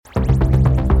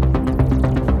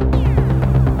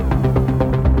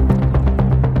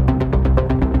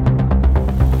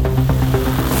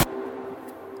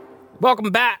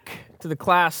Welcome back to the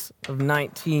class of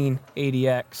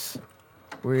 1980X.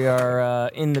 We are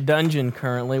in the dungeon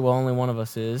currently. Well, only one of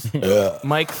us is.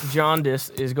 Mike Jaundice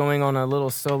is going on a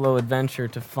little solo adventure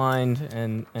to find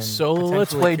and Solo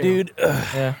let's play, dude.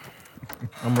 Yeah.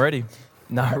 I'm ready.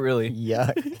 Not really.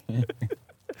 Yuck.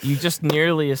 You just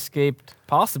nearly escaped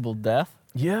possible death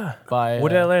Yeah. by What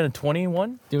did I land?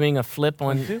 21? doing a flip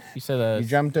on. You said You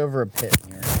jumped over a pit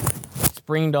here.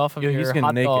 springed off of Yo, your he's getting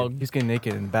hot naked. dog. He's getting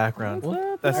naked in the background.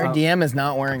 That's Our not, DM is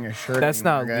not wearing a shirt. that's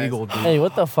not anymore, guys. legal, dude. Hey,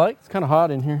 what the fuck? It's kind of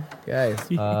hot in here. Guys.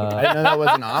 I didn't know that was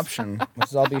an option.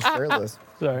 Let's all be shirtless.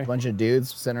 Sorry. A bunch of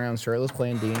dudes sitting around shirtless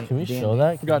playing D. Can we show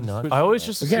that? Can God, we not? switch- I always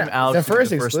just assume Yeah, Alex the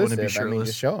first is the first one to be exclusive. I mean, shirtless.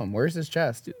 just show him. Where's his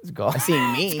chest? It's gone. I see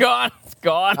me. It's gone. It's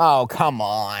gone. Oh, come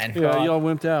on. Yeah, you all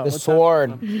wimped out. The What's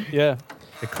sword. happening? Yeah.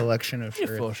 The collection of You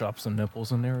shirts. Photoshop some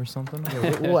nipples in there or something.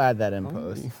 We'll add that in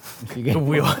post. If you,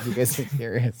 if you guys are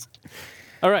curious.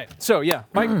 All right. So yeah,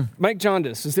 Mike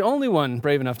Jaundice is the only one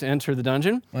brave enough to enter the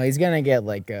dungeon. Well, he's gonna get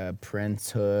like a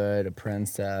princehood, a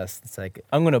princess. It's like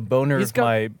I'm gonna boner He's got-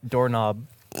 my doorknob.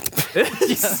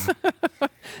 this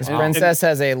princess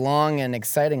has a long and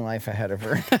exciting life ahead of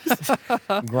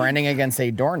her. Grinding against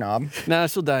a doorknob. Nah,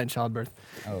 she'll die in childbirth.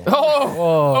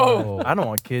 Whoa. I don't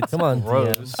want kids. Come on,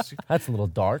 Gross. DM. That's a little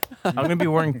dark. I'm gonna be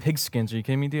wearing pig skins. Are you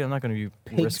kidding me, dude? I'm not gonna be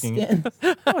risking. Pigskin.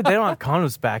 No, they don't have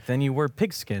condoms back then. You wear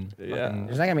pig skin. Yeah.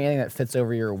 There's not gonna be anything that fits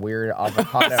over your weird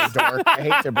avocado door. I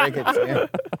hate to break it to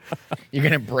you. You're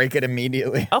gonna break it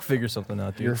immediately. I'll figure something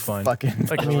out, dude. Your It's fine. fucking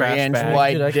Like a trash 3-inch bag.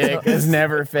 white Dude, I can- dick has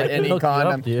never fit can any hook you up,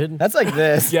 condom. dude. That's like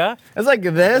this. Yeah. That's like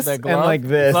this That and glove? like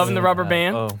this. Loving the rubber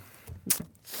band. Oh.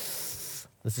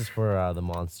 This is for the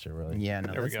monster, really. Yeah,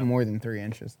 no, There we that's go. more than 3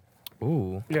 inches.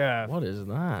 Ooh. Yeah. What is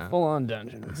that? Full on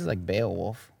dungeon. This is like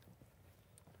Beowulf.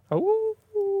 Oh.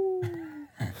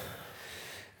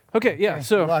 Okay. Yeah. Good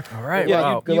So. luck. All right. Yeah,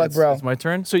 wow. good luck, bro. It's my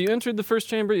turn. So you entered the first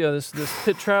chamber. Yeah. This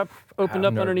pit trap opened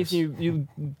I'm up underneath nervous. you.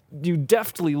 You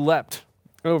deftly leapt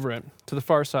over it to the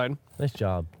far side. Nice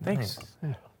job. Thanks.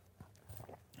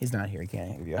 He's not here. He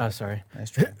can't hear you. Oh, sorry. Nice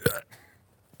try.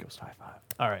 Ghost high five.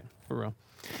 All right. For real.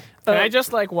 Can I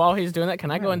just while he's doing that?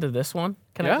 Can I go into this one?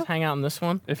 Can I Yeah. just hang out in this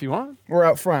one? If you want. We're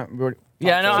up front.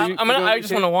 Yeah, no, So I'm you gonna. go- I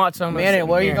just want to watch. So I'm gonna Man, sit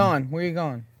where are you here. going? Where are you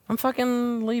going? I'm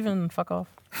fucking leaving. Fuck off.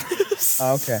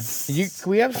 Oh, okay. Can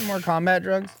we have some more combat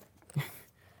drugs?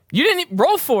 You didn't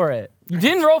roll for it. You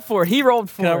didn't roll for it. He rolled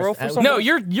for Can I it. roll for No, something?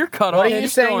 you're cut What off. are you You're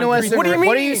saying going to us? three- What do you mean?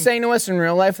 What are you saying to us in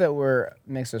real life that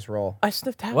makes us roll? I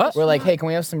sniffed out. What? We're like, hey, can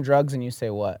we have some drugs? And you say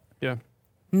what? Yeah.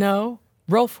 No,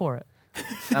 roll for it.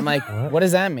 I'm like, what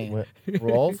does that mean? What?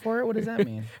 Roll for it? What does that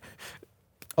mean?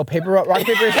 Oh, rock,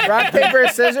 paper,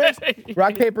 scissors.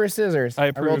 Rock, paper, scissors.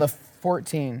 I rolled a approve.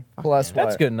 14 plus what?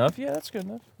 That's good enough. Yeah, that's good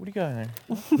enough. What do you got in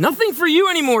there? Nothing for you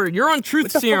anymore. You're on truth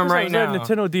What the serum fuck right is that? now.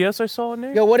 Nintendo DS I saw in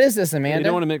there? Yo, what is this, You Amanda?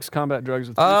 don't want to mix combat drugs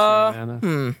with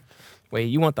man. Wait,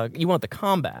 you want the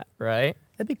combat, right?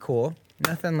 That'd be cool.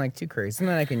 Nothing like too crazy.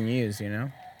 Something I can use, you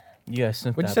know? Yeah, I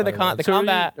sniffed Would you that, say by the way. con- the So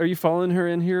combat? Are you following her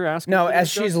in here asking? No, for as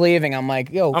these drugs? she's leaving, I'm like,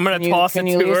 yo, I'm gonna can you- toss can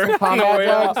it you to leave her some on the combat way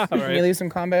drugs? out. Can you leave some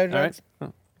combat All right.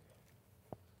 drugs?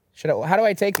 How do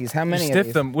I take these? How many You of sniffed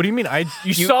these? them. What do you mean?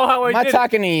 You saw how I I'm not did it.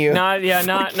 talking to you. Not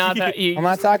that. You, I'm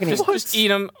not talking to you. just eat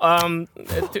them,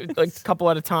 like a couple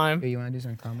at a time. Hey, you want to do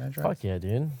some combat drugs? Fuck yeah,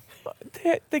 dude.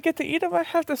 They get to eat them. I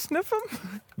have to sniff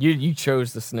them. You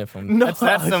chose to sniff them. No,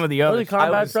 that's some of the What do others.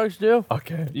 combat drugs do?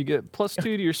 Okay. You get +2 to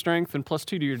your strength and +2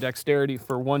 to your dexterity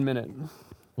for 1 minute.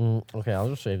 Okay, I'll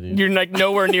just save these. You're like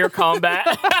nowhere near combat.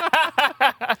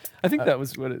 I think that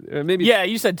was what it. Maybe. Yeah,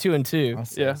 you said 2 and 2. I'll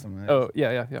save Yeah. some of that. Oh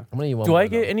yeah. I'm gonna eat one Do more I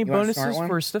get though. any You want a smart bonuses one?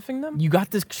 for sniffing them? You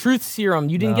got this truth serum.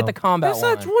 You didn't No. get the combat That's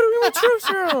one. not. What do we want truth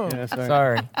serum? Yeah, sorry.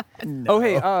 Sorry. Oh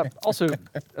hey. Also,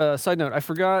 side note, I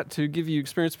forgot to give you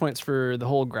experience points for the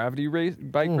whole gravity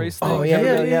bike race thing. Oh, yeah,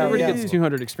 Everybody, yeah, everybody yeah. gets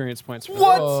 200 experience points for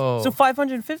What? Whoa. So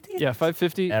 550? that. Yeah,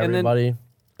 550, and then Everybody.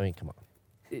 I mean, come on.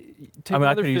 take I mean,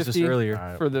 I another could use this 50 earlier.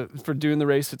 Alright. for doing the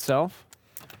race itself,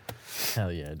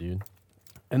 Hell yeah, dude.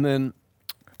 and then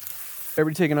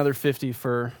everybody take another 50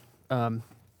 for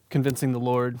convincing the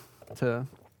Lord to,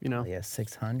 Yeah,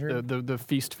 600. the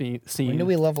feast scene. When do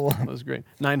we level up? That was great.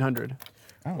 900.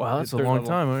 Wow, that's a Third long level.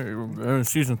 time. We're in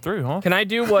season 3, huh? Can I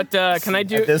do what? Can I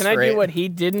do? At this Can I rate. do what he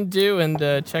didn't do and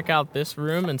check out this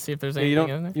room and see if there's Yeah, you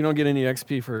anything in there? don't get any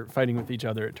XP for fighting with each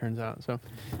other. It turns out. So,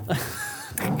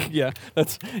 yeah,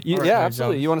 that's Alright, yeah, I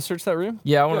absolutely. jumped. You want to search that room?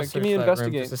 Yeah, I want Yeah, to give me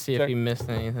investigate. just to see if Check. he missed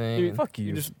anything. You- and- Fuck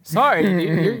you. just Sorry,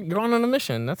 you're going on a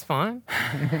mission. That's fine.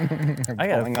 I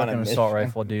got a Going on a fucking assault mission.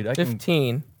 rifle, dude. I can.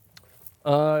 15.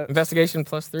 Investigation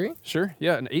 +3. Sure.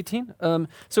 Yeah, an 18.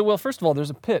 Well, first of all, there's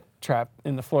a pit trap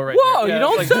in the floor right Whoa! there. You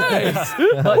don't say.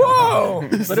 Whoa!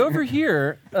 But over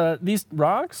here, these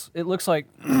rocks, it looks like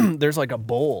there's like a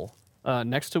bowl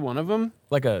next to one of them,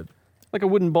 Like a. like a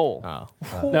wooden bowl. Oh.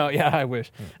 No, yeah, I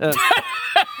wish. I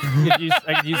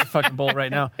could use a fucking bowl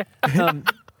right now.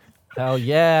 Hell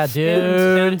yeah,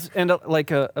 dude. And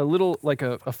like a little, like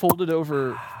a folded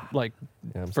over, like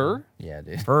fur, Yeah,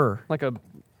 dude. Fur like a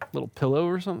little pillow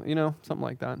or something, something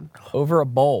like that. over a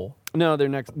bowl. No, they're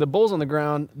next. The bowl's on the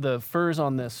ground. The fur's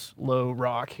on this low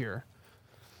rock here.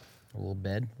 A little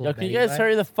bed. Yo, can you guys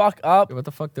hurry the fuck up? What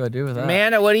the fuck do I do with that?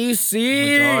 Amanda, what do you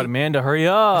see? God, Amanda, hurry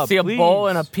up. I see a please. bowl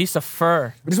and a piece of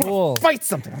fur. I just want to fight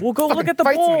something. We'll go look at the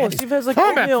fight some bowl. Andes. See if it has like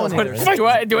Combat oatmeal in fighters.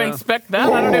 it. Do I inspect that?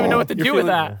 I don't even know what to do with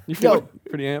that. You feel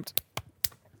pretty amped.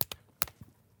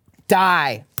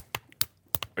 Die.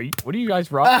 What are you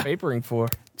guys rock papering for?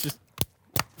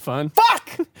 Fun.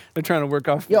 Fuck! They're trying to work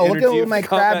off. Yo, look energy at what of my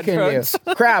combat crab can drugs.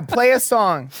 do. Crab, play a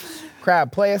song.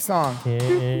 Crab, play a song.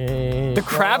 The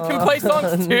crab can play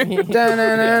songs too.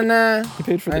 Da-na-na-na. He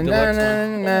paid for the deluxe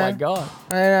one. Oh my god.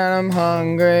 I'm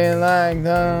hungry like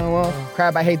the wolf.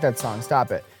 Crab, I hate that song.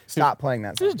 Stop it. Stop playing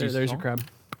that song. There's your crab.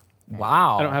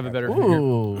 Wow. I don't have a better one here.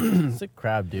 Ooh, sick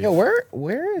crab, dude. Yo,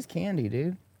 where is Candy,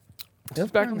 dude?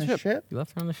 Just back on the ship. You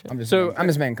left her on the ship. I'm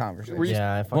just making Were conversation. you-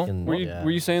 Yeah, I fucking. Were you yeah,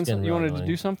 were you saying it's getting something? You real wanted to do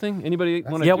annoying. something? Anybody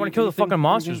want to? Yeah, I want to kill the fucking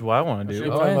monsters. What I want to do.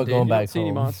 Go I'm ahead, about dude. going You don't back see any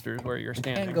home. monsters where you're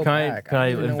standing. go Can I back. can I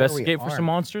don't even know where we investigate for are. some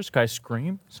monsters? Can I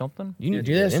scream something? You need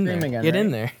do to that get in scream there. again, Get in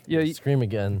right? there. Yeah. Scream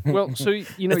again. Well, so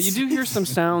you do hear some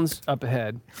sounds up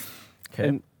ahead. Okay.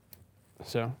 And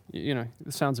so the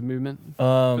sounds of movement.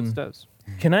 Um, Footsteps.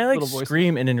 Can I like Little voices.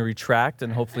 scream and then retract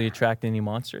and hopefully attract any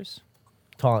monsters?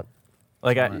 Taunt.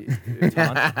 Like taunt?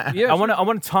 Yeah. I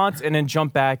want to taunt and then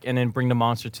jump back and then bring the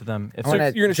monster to them. If I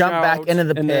want you're to gonna jump back shout into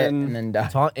the pit and and then- then die.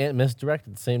 Taunt and misdirect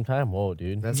at the same time. Whoa,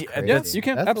 dude. That's Yeah, crazy. yes, you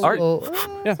can. That's Absolutely. a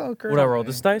little, Yeah. so would I roll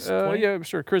crazy. this dice? 20? Yeah,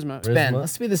 sure. Charisma. Spin. Charisma.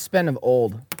 Let's be the spin of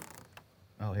old.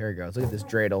 Oh, here he goes. Look at this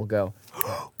dreidel go.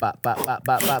 Bop, bop, bop,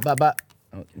 bop, bop, bop, bop.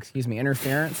 Oh, excuse me.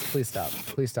 Interference. Please stop.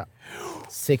 Please stop.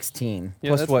 16. Yeah,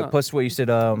 Plus that's what? not- Plus what you said?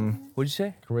 What'd you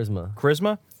say? Charisma.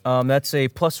 Charisma. That's a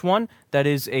 +1. That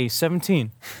is a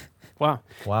 17. Wow.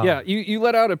 Wow. Yeah, you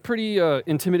let out a pretty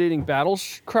intimidating battle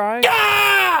cry.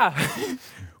 Ah!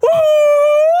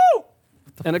 Woo!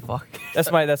 And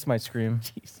That's my scream.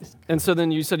 and so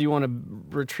then you said you want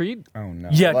to retreat. Oh, no.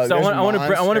 Yeah, Look, 'cause I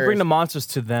there's want to bring the monsters. monsters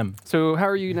to them. So how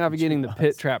are you navigating the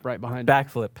pit trap right behind you?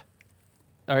 Backflip.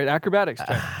 All right, acrobatics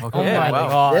check. Oh Yeah, my wow.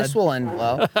 god. This will end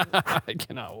well. I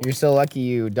cannot. You're so lucky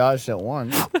you dodged it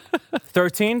once.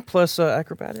 13 plus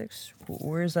acrobatics.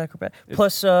 Where is acrobat?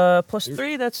 Plus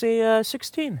 3. That's a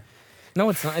 16. No,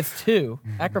 it's not. It's 2.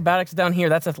 Acrobatics down here.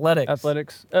 That's athletics.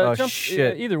 Athletics. Oh, jump,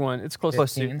 shit. Either one. It's close.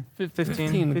 Plus 15.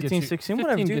 15, gets you- 16, whatever,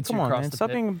 15 dude. gets Come you on, across man. the Stop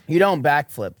pit. being... You don't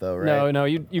backflip, though, right? No,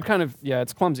 you kind of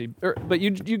it's clumsy. But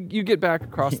you get back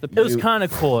across the It was pit. kind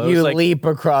of cool. It You was like, leap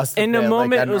across the in the pit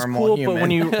moment, like a it was normal cool, human. but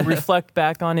when you reflect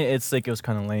back on it, it's like it was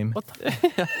kind of lame.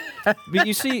 But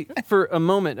you see, for a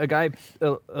moment,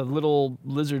 a little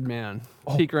lizard man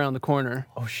peek around the corner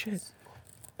Oh, shit.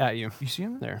 at you. You see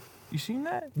him? There. You seen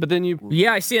that? But then you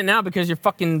Yeah, I see it now because you're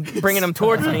fucking bringing them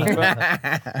towards me.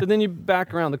 but then you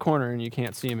back around the corner and you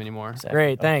can't see him anymore.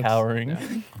 Great, thanks.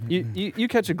 Powering. You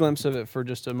catch a glimpse of it for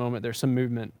just a moment. There's some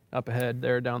movement up ahead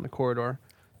there down the corridor.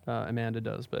 Amanda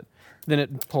does, but then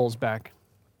it pulls back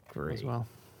as well.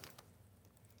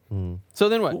 So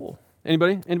then what? Cool.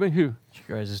 Anybody who? It's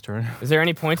your guys' turn. Is there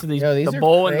any points of these? Yo, these the are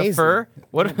bowl and the crazy. fur?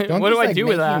 What Don't what do these, I like, do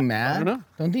with make that? You mad? I don't know.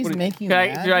 Don't these What do you- make you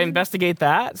Can mad? I investigate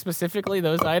that specifically?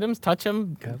 Those items, touch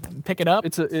them, pick it up.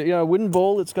 It's a wooden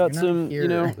bowl. It's got You're not some, here.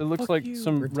 it looks like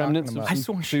some We're talking remnants of about- some I just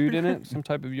want food in it, some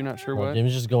type of you're not sure Well, what.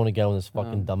 Jim's just going again with this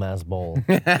fucking dumbass bowl.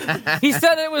 He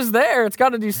said it was there. It's got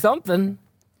to do something.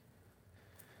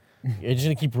 You're just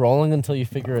gonna keep rolling until you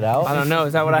figure it out. I don't know.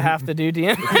 Is that what I have to do,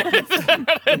 DM?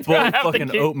 Bowl of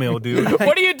fucking oatmeal, dude.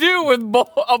 What do you do with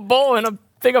a bowl and a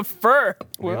thing of fur?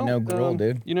 Well, no gruel,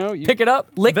 dude. You Pick it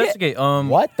up, lick it. Investigate.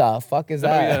 What the fuck is Oh,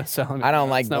 that? yeah, salami. I don't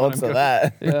like That's not what looks I'm of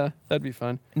that. Yeah, that'd be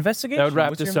fun. Investigate. That would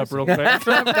wrap this up real quick. That's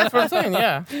what I'm saying.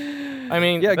 Yeah. I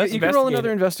mean, Yeah, let's you can roll investigate another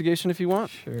it. investigation if you want.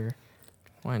 Sure.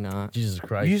 Why not? Jesus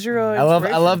Christ. Use your. I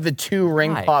love the 2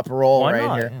 ring Why? pop roll Why right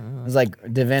not? here. It's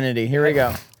like divinity. Here we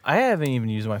go. I haven't even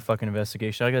used my fucking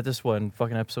investigation. I got this one,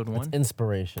 fucking episode 1.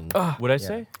 Inspiration. What'd I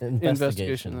say?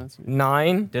 Investigation. That's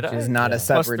 9. Did I? It's not a Plus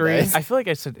separate 3. dice. I feel like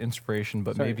I said inspiration,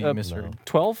 but Sorry, maybe you misheard. no.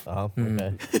 12.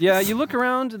 Okay. Yeah, you look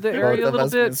around the area a of little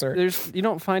us bit. misheard. You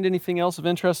don't find anything else of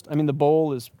interest. I mean, the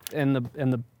bowl and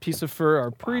the piece of fur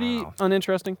are pretty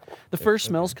uninteresting. The fur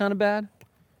smells kind of bad.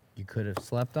 You could have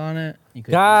slept on it. You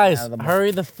could Guys,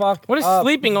 hurry the fuck What is up,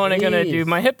 sleeping on it gonna do? please.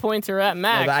 My hit points are at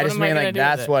max. I What just am I mean gonna like do with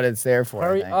that's it? what it's there for. I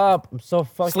Hurry think. up. I'm so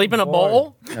fucking Sleep in a bored.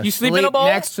 bowl? No, You sleep in a bowl?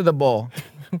 next to the bowl.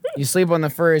 You sleep on the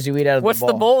furs. You eat out of What's the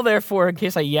bowl. the bowl there for? In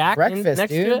case I yak Breakfast,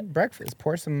 next dude. to it? Breakfast.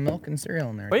 Pour some milk and cereal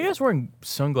in there. Why are you guys wearing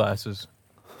sunglasses?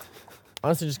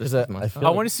 Honestly, just because This is my I feel I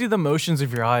like, want to see the motions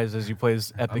of your eyes as you play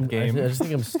this epic game. I just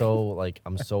think I'm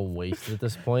so wasted at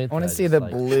this point. I want to that see just, the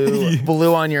like,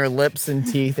 blue on your lips and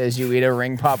teeth as you eat a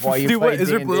ring pop while you Dude, play what, is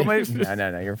there D&D. blue on my-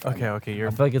 No, you're fine. Okay, I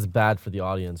you're. feel like it's bad for the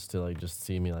audience to like just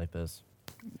see me like this.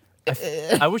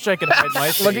 I wish I could hide my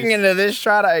face. Looking into this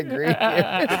shot, I agree.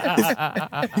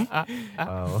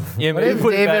 Oh, Yeah, What maybe if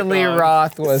put it David back Lee on.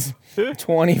 Roth was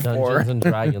 24? Dungeons and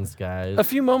Dragons, guys. A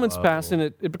few moments Whoa. pass and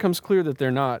it becomes clear that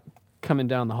they're not coming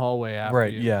down the hallway after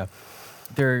Right, you. yeah.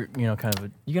 They're, kind of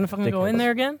a. You gonna fucking go in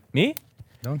there again? Me?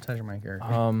 Don't touch my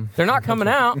character. They're not coming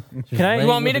out. Can I? You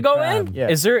want me to go in? Yeah.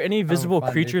 Is there any visible fine,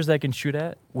 dude. creatures that I can shoot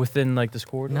at within like this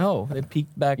corridor? No, they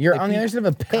peeked back. You're they on the other peeked- side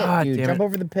of a pit, God dude. damn Jump it.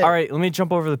 over the pit. All right, let me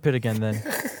jump over the pit again then.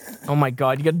 Oh my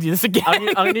god, you gotta do this again.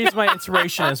 I'm gonna use my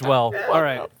inspiration as well. All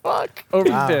right. Over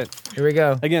Wow. the pit. Here we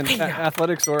go. Again,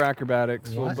 athletics or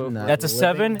acrobatics. We'll What both. in the That's a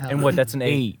 7, living and what? That's an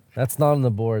 8. That's not on the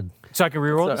board. So I can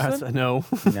reroll So this. that's then? a no.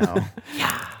 No.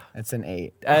 That's an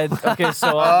 8. Okay, so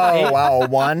Oh, wow.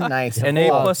 1. Nice. an 8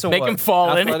 Oh, plus a Make what? him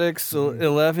fall in. Athletics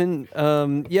 11.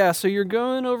 Yeah, so you're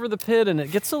going over the pit and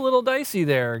it gets a little dicey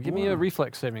there. Give me a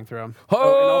reflex saving throw.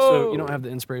 Oh, and also you don't have the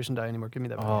inspiration die anymore. Give me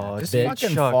that. back. Oh, Just bitch. fucking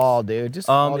Shucks. fall, dude. Just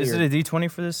fall to Is your- it a D20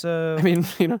 for this? I mean,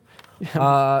 Can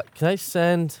I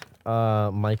send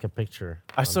Mike a picture?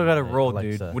 I still on gotta my roll,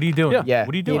 Alexa? dude. What are you doing? Yeah. Yeah,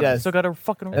 What are you he doing? I does. still gotta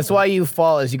fucking roll. That's why you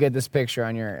fall is you get this picture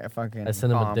on your fucking I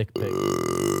sent him a palm. dick pic.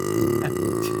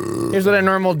 Here's what a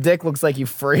normal dick looks like, you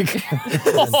freak.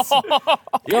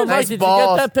 Yo, Mike, Nice did balls.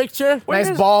 you get that picture?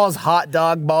 Nice balls, hot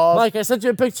dog balls. Mike, I sent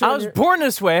you a picture. I on was your- born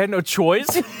this way. I had no choice.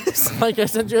 Mike, I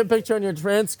sent you a picture on your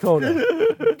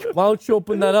transcoder. Why don't you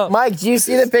open that up? Mike, do you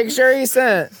see the picture he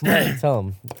sent? Tell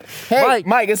him. Hey,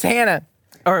 Mike, it's Hannah.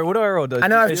 All right, what do I roll? I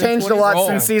know I've changed a lot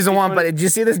since season 1, but did you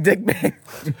see this dick pic?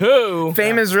 Who?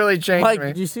 Fame has really changed Mike, me.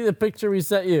 did you see the picture we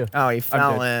sent you? Oh, he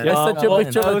fell good. in. I sent you a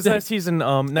picture That of was the nice season.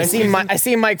 I Nice see, season. I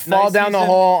see Mike fall Nice down the season.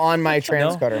 hole on my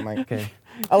transcoder, Mike. Okay.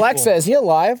 Alexa, is he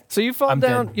alive? so you fall I'm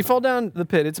down. dead. You fall down the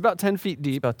pit. It's about 10 feet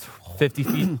deep. About 50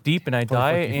 feet deep, and I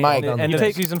die. And Mike. end You of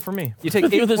take- season for me. You take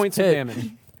Look at 8 this points of pit. damage.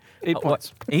 8 What?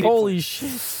 points. 8 Holy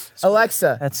shit.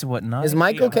 Alexa, That's what 9. is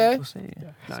Mike okay?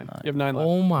 9. You have 9 left.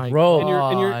 Oh my Rope.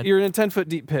 god. You're in a 10-foot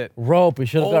deep pit. Rope. We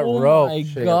should have got Oh rope. my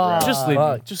Should've god. got Just leave me.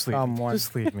 Fuck. Just leave Come me. on.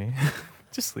 Just leave me.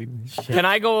 Just leave me. Can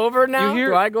I go over now? You hear-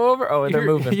 Do I go over? Oh, they're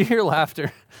moving. You hear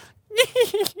laughter.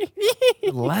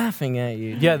 laughing at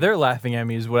you. Yeah, they're laughing at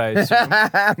me, is what I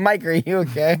assume. Mike, are you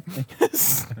okay?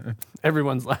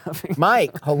 Everyone's laughing.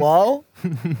 Mike, hello?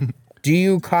 Do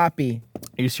you copy?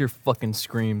 I just hear fucking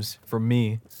screams from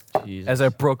me Jesus. as I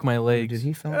broke my legs. Did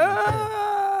he fell in the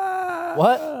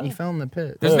What? pit? He fell in the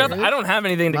pit. There's nothing. I don't have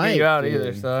anything to get you Mike, out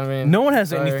either. dude. So I mean, No one has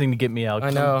sorry. anything to get me out. I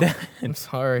 'cause know. I'm dead. I'm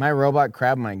sorry. My robot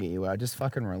crab might get you out. Just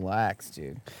fucking relax,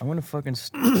 dude. I'm gonna fucking. It's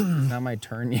not my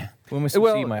turn yet. When am I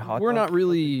supposed to eat my Well, hot we're dog? not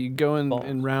really going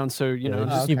in rounds, so you know,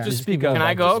 just keep- just just speak keep up. Can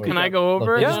I go? Can I go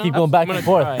over? Look, it just now? keep going back I'm and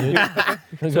gonna forth, try. dude.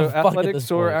 We're So gonna fuck at athletics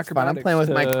this or point. fine, acrobatics. I'm playing with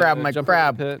my to crab, my jump over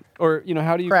crab. the pit. Or you know,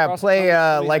 how do you Crab, cross play the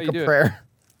how like you a do it? prayer.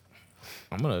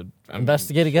 I'm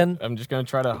Investigate again. I'm just gonna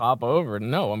try to hop over.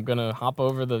 No, I'm gonna hop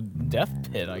over the death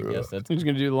pit. I guess that's. Who's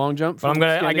gonna do the long jump? But I'm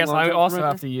gonna. I Standing guess long I jump also from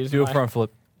have right to use. Do a my- front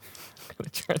flip.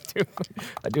 try to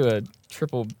I do a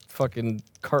triple fucking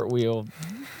cartwheel.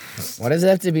 Why does it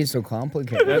have to be so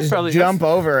complicated? That's Just probably- jump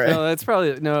over there? it. No, that's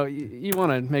probably no. You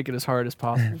want to make it as hard as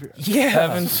possible. Yeah.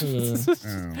 17.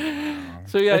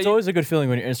 So yeah, It's always a good feeling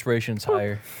when your inspiration's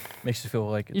higher. Makes you feel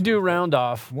like it's you do round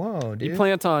off. Whoa, dude. You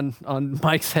plant on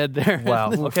Mike's head there.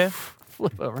 Wow. Okay.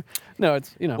 Flip over. No,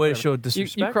 it's you know. Way to whatever. show You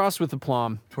disrespect cross with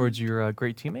aplomb. towards your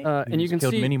great teammate. And you who's can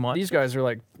killed see many monsters. these guys are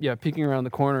like, peeking around the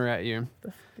corner at you.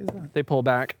 They pull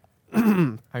back.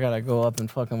 I gotta go up and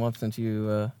fuck him up since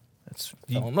you. That's,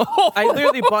 Fell in the hole. I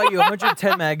literally bought you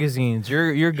 110 magazines.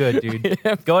 You're good, dude.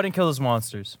 Go out and kill those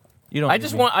monsters. You don't. I need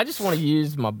just me. want to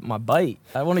use my bite.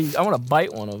 I want to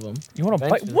bite one of them. You want to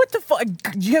bite? Eventually. What the fuck?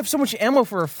 You have so much ammo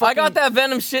for a fucking. I got that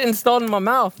venom shit installed in my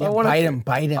mouth. Yeah, I want bite him,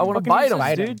 bite him. I want to Fucking bite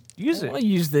use them, this, dude. Use I it. don't want to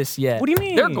use this yet. What do you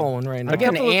mean? They're going right now. I'm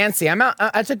getting antsy.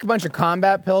 I took a bunch of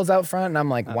combat pills out front, and I'm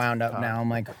like wound up now. I'm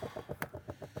like,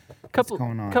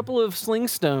 going on? Couple of sling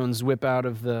stones whip out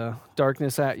of the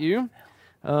darkness at you.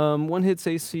 One hits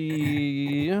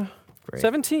AC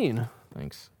 17.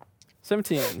 Thanks.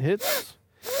 17 hits.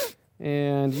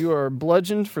 And you are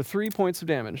bludgeoned for 3 points of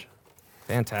damage.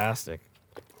 Fantastic.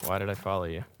 Why did I follow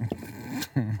you?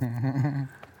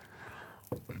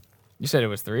 You said it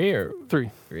was 3 or 3.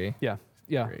 3? Yeah.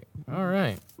 Yeah. Great. All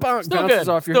right. Bonk, Still bounces good.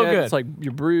 off your Still head. good. It's like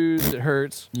you're bruised. It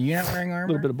hurts. You not wearing A armor?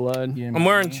 little bit of blood. You I'm wearing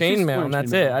wearing chainmail and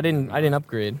that's it. chainmail. I didn't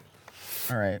upgrade.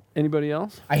 All right. Anybody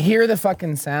else? I hear the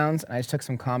fucking sounds, and I just took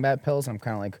some combat pills. I'm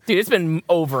kind of like, Dude, it's been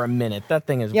over a minute. That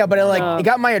thing is. yeah, but it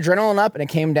got my adrenaline up, and it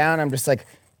came down. I'm just like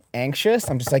anxious.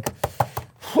 I'm just like,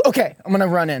 okay, I'm gonna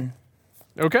run in.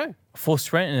 Okay. Full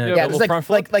sprint and a Yeah, double just front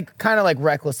flip. like kind of like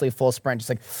recklessly full sprint, just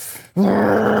like.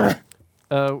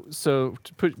 So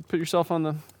to put yourself on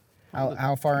the.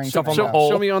 How far in? Stuff on Show, the hole.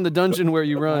 show me on the dungeon where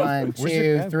you run. 1,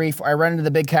 2, 3, 4. I run into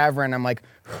the big cavern. I'm like,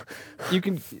 You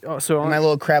can. So my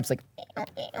little crap's like.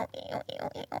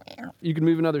 you can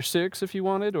move another 6 if you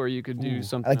wanted, or you could do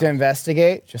something. I like to else.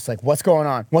 investigate. Just like, what's going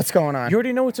on? What's going on? You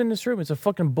already know what's in this room. It's a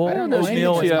fucking bowl. I don't know anything.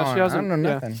 oatmeal, What's Yeah, going she on. I hasn't- don't know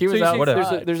yeah. nothing. He was So you out. see,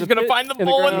 Whatever. there's a She's gonna pit find the in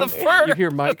bowl in ground. the fur. You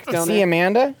hear Mike down See there.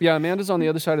 Amanda? Yeah, Amanda's on the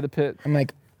other side of the pit. I'm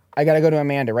like, I gotta go to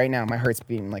Amanda right now. My heart's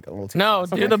beating like a little too. No,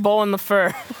 do the bowl in the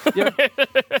fur.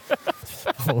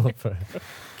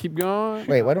 Keep going.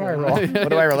 Wait, what do I roll? What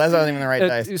do I roll? That's not even the right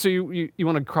dice. So you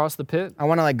want to cross the pit? I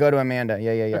want to like go to Amanda.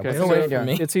 Yeah. Okay, What's so what are you for doing?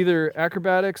 me. It's either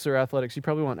acrobatics or athletics. You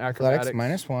probably want acrobatics.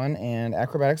 Athletics -1 and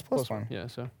acrobatics +1. Yeah,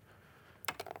 so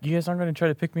You guys aren't going to try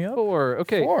to pick me up? 4.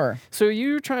 Okay. 4. So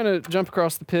you're trying to jump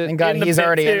across the pit. Thank God In the he's pit,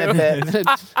 already in too. the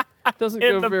pit. It doesn't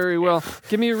In go the very well.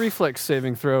 Give me a reflex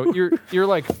saving throw.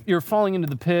 You're falling into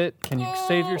the pit. Can you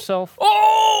save yourself?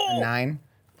 Oh! 9.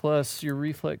 Plus your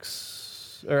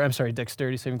reflex, or I'm sorry,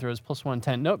 dexterity saving throw is +1,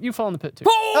 10. Nope, you fall in the pit too.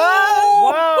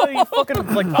 Wow, you fucking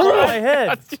like popped my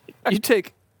head.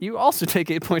 You also take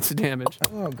 8 points of damage.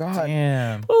 Oh God.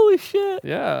 Damn. Holy shit.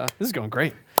 Yeah, this is going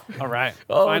great. All right.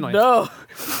 Oh Finally. no.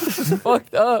 This is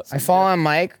fucked up. I fall on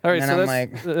Mike. All right, and so then I'm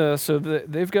that's like, so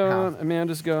they've gone.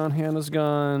 Amanda's gone. Hannah's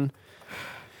gone.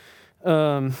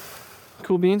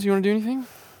 Cool Beans, you want to do anything?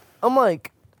 I'm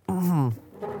like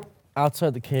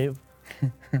outside the cave.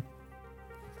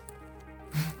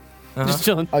 Just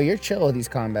chilling. oh, you're chill with these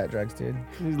combat drugs, dude.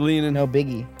 He's leaning. No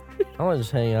biggie. I want to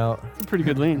just hang out. It's a pretty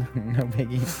good lean. No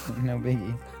biggie. No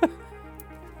biggie.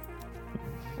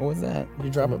 What was that? Did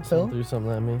you drop a pill? Someone threw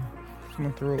something at me.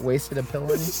 Someone threw it, wasted a pill on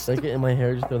you? Should I get in my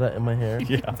hair? Just throw that in my hair.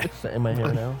 Yeah. Is that in my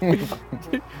hair now?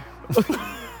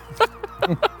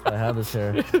 I have this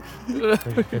hair. I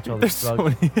can catch all this So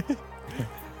drug. many.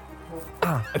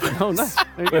 Oh, nice. There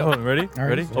you Wait, go. hold on. Ready? right.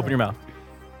 Ready? Open your mouth.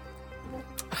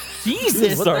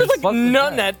 Jesus. Sorry. There's like Fuck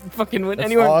none that fucking went That's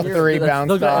anywhere all near. 3 That's bounced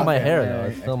still got off. in my hair Yeah, though. yeah,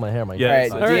 It's still in my hair. My Yeah, All right,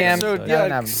 it's All fine. right, DM. so no, yeah,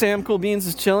 no. Sam Cool Beans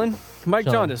is chilling. Mike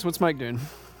Chilling. Jaundice, what's Mike doing?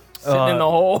 Sitting in the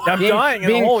hole. I'm dying in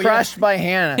Being the hole. crushed by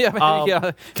Hannah. Yeah,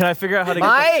 yeah. Can I figure out how to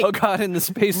Mike! Oh God, in the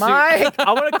space Mike!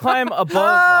 I want to climb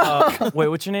above. Wait,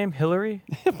 what's your name? Hillary?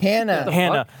 Hannah.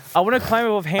 Hannah. I want to climb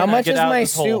above Hannah. How much and get does out of my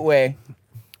this suit hole. weigh?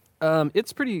 suit.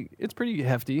 It's pretty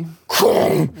hefty.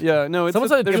 Yeah, no, it's Someone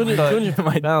said there's-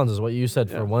 200 pounds is what you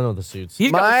said for one of the suits.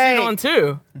 He's got a suit Mike. on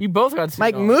too. You both got suit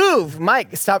Mike, on. move!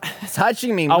 Mike, stop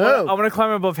touching me. I Move. want to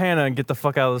climb above Hannah and get the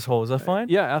fuck out of this hole. Is that fine?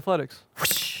 Yeah, athletics.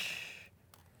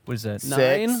 What is that?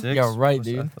 9. Six? Yeah, right,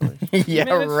 dude. yeah,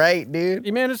 Man, it's- right, dude.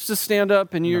 You managed to stand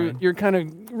up, and you're kind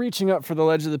of reaching up for the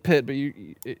ledge of the pit, but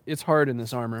it's hard in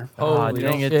this armor. Ah, Holy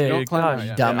dang it, shit. dude. Don't climb Gosh.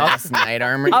 out yet. Dumbass knight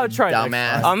armor. I'll try next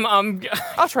Dumbass. time.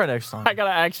 I'll try next time. I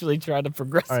gotta actually try to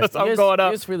progress All right, this. you I'm guys, going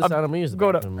up. You guys figure this out. I'm gonna use the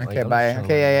going up. bathroom. Like, Okay, I'm bye. just chilling.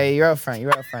 Okay, yeah. You're out front.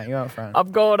 You're out front. You're out front.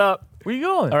 I'm going up. Where you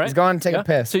going? All right. He's going to take Yeah. a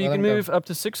piss. So you Let can him go. move up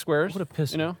to 6 squares. What a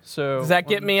piss. You know, so Does that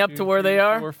get 1, me up 2, to where they 3,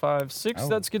 are? 4, 5, 6. Oh,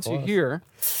 That gets you close. here.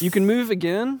 You can move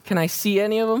again. Can I see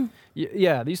any of them?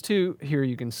 Yeah, these two here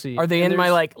you can see. Are they And in my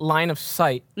there's- like line of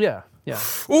sight? Yeah, yeah,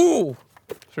 Ooh.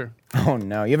 sure. Oh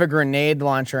no, you have a grenade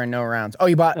launcher and no rounds. Oh,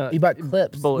 you bought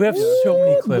clips. Bullet. We have so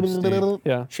many clips, dude.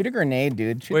 Yeah. Shoot a grenade,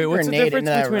 dude. Shoot Wait, a what's the grenade difference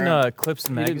into that between round. clips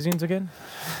and You didn't- magazines again?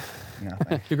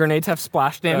 Nothing. Do grenades have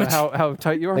splash damage? How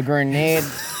tight you are? The grenade.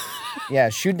 Yeah,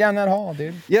 shoot down that hole,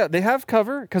 dude. Yeah, they have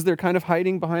cover because they're kind of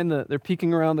hiding behind they're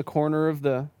peeking around the corner of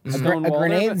the stone A wall there, but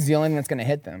grenade's the only thing that's gonna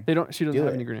hit them. She doesn't Do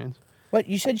have it. any grenades. What?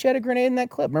 You said she had a grenade in that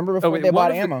clip. Remember before they one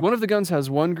bought of ammo? one of the guns has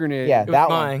 1 grenade. Yeah, It was that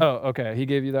mine. one. Oh, okay. He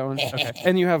gave you that one. Okay,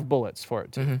 and you have bullets for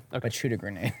it too. But shoot a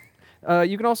grenade.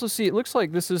 You can also see. It looks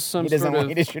like this is some He doesn't sort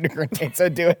want of. you to shoot a grenade, so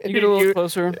do it. You get a little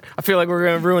closer. I feel like we're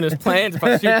gonna ruin his plans if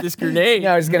I shoot this grenade.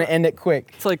 No, I was gonna end it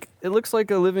quick. It's like it looks like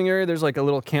a living area. There's like a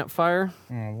little campfire.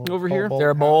 Over here? Is there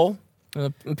a bowl? A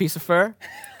piece of fur?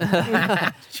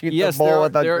 Shoot Yes, the there bowl are,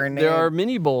 with a there, grenade. there are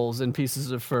mini bowls and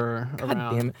pieces of fur God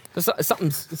around. damn it.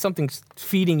 There's something's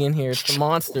feeding in here. It's the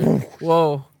monster.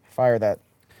 Whoa. Fire that.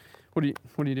 What are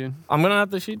you doing? I'm gonna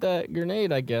have to shoot that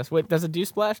grenade, I guess. Wait, does it do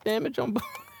splash damage on both?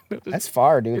 That's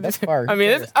far, dude. That's far. I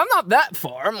mean, I'm not that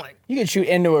far. I'm like, you could shoot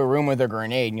into a room with a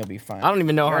grenade and you'll be fine. I don't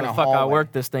even know You're how in the a fuck I hallway.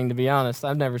 work this thing, to be honest.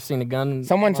 I've never seen a gun.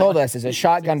 Someone told us it's a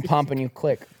shotgun pump and you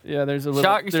click. Yeah, there's a little,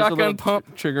 Shotgun little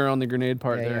pump. trigger on the grenade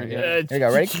part Yeah, there. yeah, Yeah. There you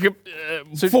go. Ready?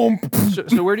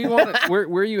 So where do you want it? Where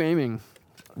are you aiming?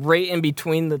 Right in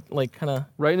between the, like, kind of,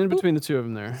 Right in between the two of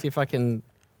them there. see if I can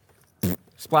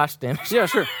splash damage. Yeah,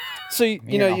 sure. So you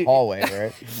You're know in a hallway,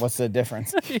 right? What's the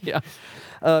difference? yeah.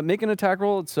 Make an attack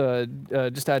roll. It's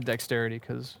just add dexterity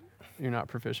because you're not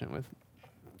proficient with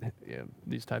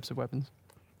these types of weapons.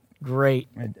 Great.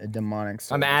 A demonic.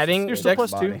 I'm soul. adding. You're still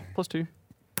dex- plus 2. body. Plus 2.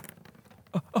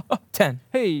 10.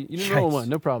 Hey, you didn't roll a 1.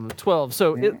 No problem. 12.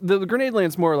 So the grenade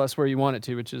lands more or less where you want it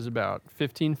to, which is about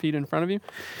 15 feet in front of you,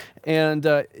 and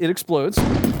it explodes.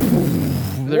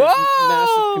 There's Whoa!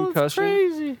 massive It's concussion.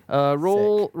 crazy.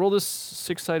 Roll this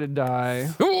 6-sided die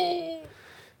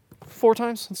 4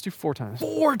 times. Let's do 4 times.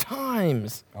 4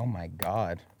 times. Oh my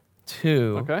god.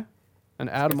 2. Okay. And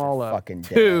add them all up. Fucking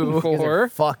dead. 2. You guys are 4,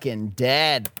 fucking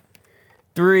dead.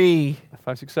 3.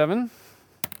 5, 6, 7,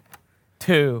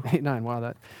 2. 8, 9.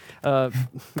 Wow,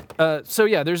 that. So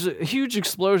yeah, there's a huge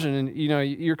explosion, and you know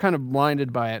you're kind of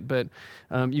blinded by it, but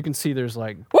you can see there's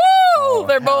like Woo!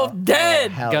 They're both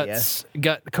dead. Hell guts,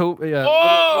 yes.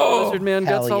 Oh! lizard man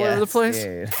guts Hell all over the yes, place.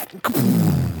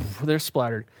 dude. They're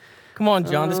splattered. Come on,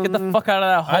 John. Just get the fuck out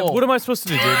of that hole. What am I supposed to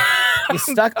do, dude? He's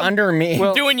stuck under me.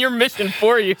 Well- doing your mission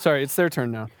for you. Sorry, it's their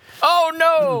turn now. Oh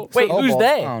no! Wait, who's Cobalt.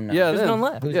 they? Oh, no. Yeah, There's them. none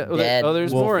left. Who's Yeah, dead?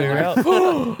 there's We'll more in figure there.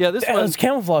 out. Yeah, this Damn, one. it's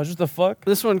camouflage. What the fuck?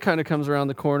 This one kind of comes around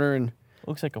the corner and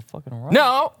Looks like a fucking rock.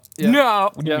 No, Yeah.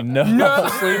 no, yeah, No.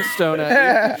 slings stone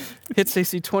at you. Hits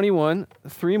AC 21.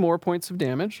 3 more points of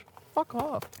damage. fuck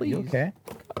off, please. You okay?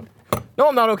 No,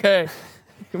 I'm not okay.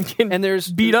 I'm getting And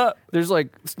there's beat up. There's like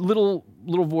little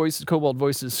voices, kobold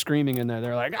voices screaming in there.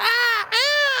 They're like,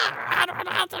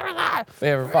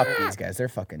 Fuck these guys. They're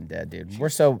fucking dead, dude. We're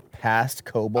so past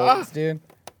kobolds, dude.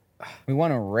 We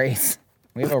want to race.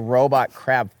 We have a robot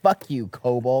crab. Fuck you,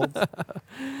 kobolds.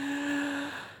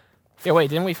 Yeah,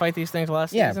 wait, didn't we fight these things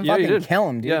last Yeah, season? Yeah, you fucking did. kill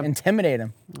them, dude. Yeah. Intimidate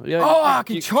them. yeah, Oh, I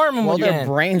can charm them Blow their again.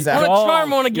 brains I'm out. gonna charm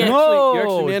one You again.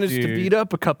 actually managed to dude. beat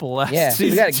up a couple last Yeah, we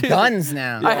season. got too. guns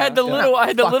now. I had the We're little, not I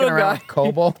had the fucking little around guy. with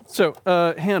kobold. So,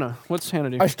 Hannah, what's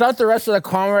Hannah do? I stuffed the rest of the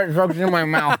comrade drugs in my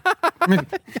mouth.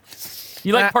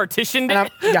 You like And I- partitioned And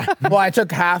it? yeah, well, I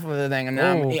took half of the thing, and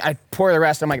then I pour the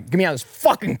rest. I'm like, get me out of this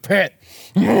fucking pit.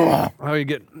 How you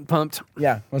get pumped?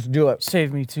 Yeah, let's do it.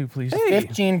 Save me too, please.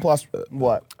 15 plus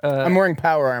what? I'm wearing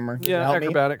power armor. Does it Yeah, help me?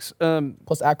 acrobatics.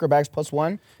 Plus acrobatics plus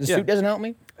 1. The Yeah. suit doesn't help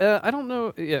me. I don't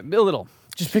know. Yeah, a little.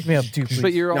 Just pick me up too, please.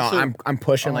 But you're No, also I'm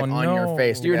pushing like Oh, on your no.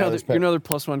 face. to you're get out of another this pit. you're another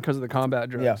 +1 because of the combat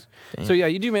drugs. Yeah. So yeah,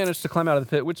 you do manage to climb out of the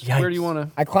pit. Where do you want to?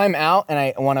 I climb out and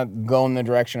I want to go in the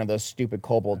direction of those stupid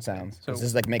kobold sounds. So- This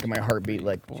is like making my heart beat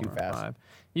like too fast. 5.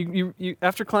 You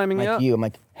after climbing Like out. I'm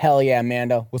like, hell yeah,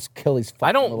 Mando. Let's kill these fucking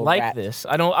I don't little like rats. this.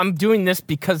 I'm doing this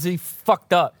because he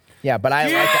fucked up. Yeah, but I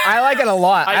like it. I like it a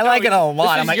lot. I I, know, like it a this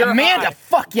lot. is I'm like, your Amanda, high.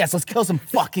 fuck yes, let's kill some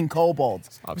fucking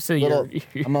kobolds. Obviously, Little,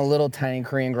 you're I'm a little tiny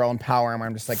Korean girl in power armor.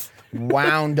 I'm just like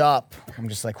wound up. I'm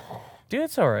just like, Dude,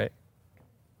 it's all right.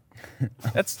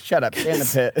 shut up, stay in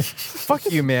the pit.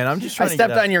 Fuck you, man. I'm just I trying to stepped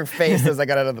get out. on your face as I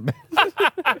got out of the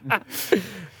bed. dude.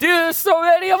 There's so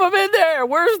many of them in there.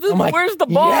 Where's the I'm like, Where's the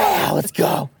ball? Yeah, let's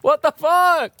go. What the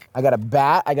fuck? I got a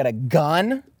bat. I got a gun.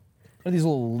 What are these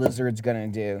little lizards gonna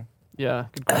do? Yeah,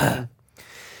 good question.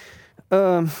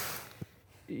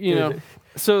 You know,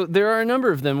 so there are a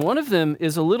number of them. One of them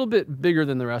is a little bit bigger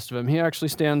than the rest of them. He actually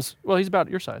stands, well, he's about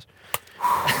your size.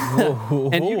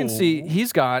 And you can see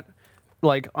he's got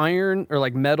like iron or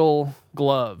like metal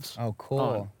gloves. Oh, cool.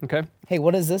 on, okay? Hey,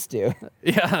 what does this do?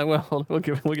 Yeah, well, we'll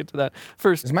get to that.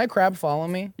 First, Does my crab follow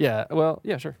me? yeah, well,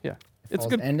 yeah, sure, yeah. It's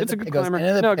falls good. into It's a the- good it goes climber.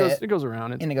 into the No, pit. it goes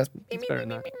around. And it goes, It's better than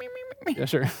that. Yeah,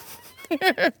 sure.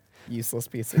 useless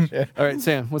piece of shit. All right,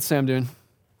 Sam. What's Sam doing?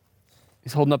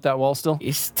 He's holding up that wall still.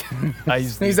 He's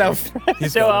He's out front.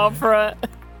 still out front.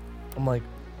 I'm like,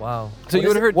 wow. So What you is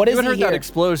would have heard, it- what you is would he heard that here?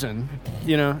 explosion,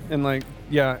 you know, and like,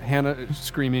 yeah, Hannah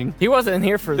screaming. He wasn't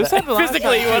here for that. happened last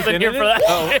Physically, he season, wasn't here didn't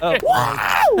for it?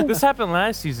 that. This happened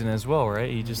last season as well, right?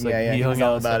 He just like Yeah, he he hung was out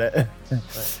all outside. about it.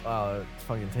 Wow, it's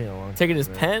fucking taking a long time. Taking his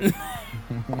pen.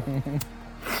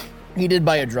 He did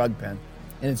buy a drug pen,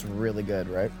 and it's really good,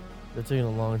 right? They're taking a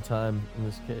long time in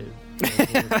this cave.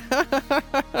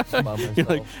 By myself.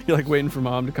 You're like waiting for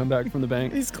mom to come back from the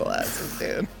bank. These glasses,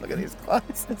 dude. Look at these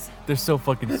glasses. They're so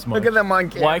fucking smart. Look at them on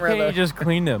camera. Why can't though. you just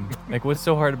clean them? Like, what's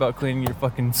so hard about cleaning your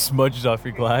fucking smudges off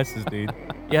your glasses, dude?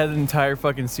 You had an entire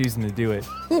fucking season to do it.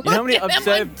 You know how many Look at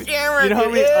them upset, on camera, you know how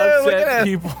many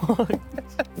dude. Ew, look upset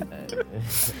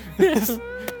at people.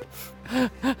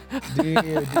 Do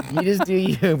you just do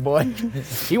you, boy.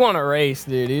 He want to race,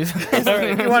 dude. He's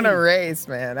You want to race,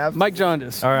 man. Mike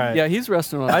Jaundice. All right. Yeah, he's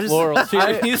resting on his laurels.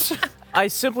 He's I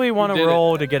simply want You to did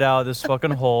roll to get out of this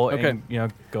fucking hole Okay.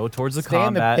 and go towards the Stay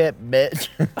combat. in the pit,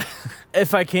 bitch.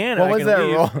 If I can, What I was can that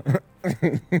leave. roll?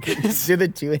 Do the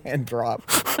 2-hand drop.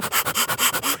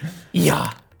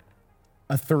 yeah.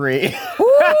 A 3.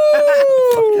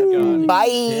 God.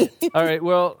 Bye. All right.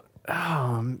 Well,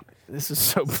 this is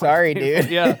so Sorry, painful.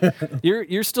 dude. Yeah,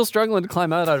 you're still struggling to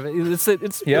climb out of it. It's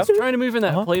trying to move in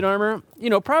that plate armor.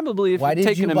 Probably if Why you're did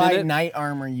taking you a buy minute. knight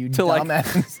armor, you to, like-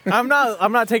 dumbass?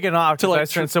 I'm not taking it off because like I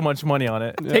spent so much money on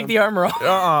it. Take the armor off. Can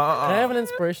I have an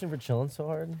inspiration for chilling so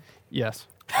hard? Yes.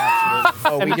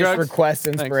 Oh, we just drugs? request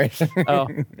inspiration. Oh,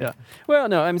 yeah. Well,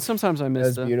 no. I mean, sometimes I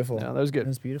miss. was beautiful. Yeah, that was good. That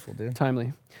was beautiful, dude.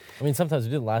 Timely. I mean, sometimes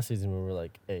we did last season where we were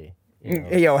like, hey,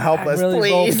 Hey, yo, help us, really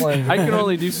please. role-playing. I can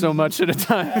only do so much at a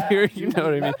time here. You know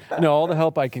what I mean? No, all the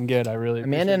help I can get, I really.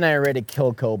 Amanda and I are ready to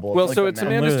kill kobolds. Well, Look so at it's that.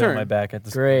 I'm Amanda's literally on turn. my back at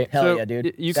this. Great. Hell So yeah,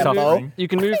 dude. You That can bow? move. You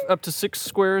can move up to 6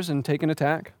 squares and take an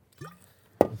attack.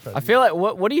 I feel like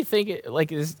what do you think?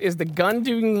 Like, is the gun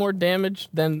doing more damage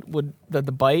than would the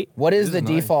bite? What is the This is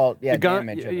nice. default The gun.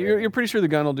 damage? You're pretty sure the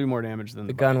gun will do more damage than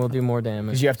The gun will do more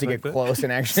damage. Because you have to get close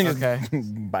and actually Okay.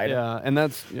 just bite it. Yeah, and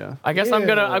that's yeah. I guess I'm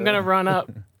gonna run up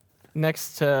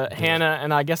next to Hannah,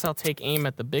 and I guess I'll take aim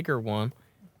at the bigger one,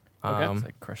 Okay.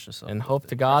 Like crush yourself. and hope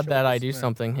to God that I do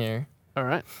something here. All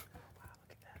right.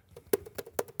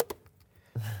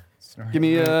 Give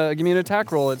me an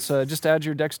attack roll. It's just add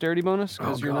your dexterity bonus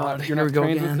because you're God. not Here we go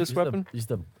trained again. with this weapon. Use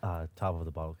the top of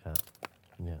the bottle cap.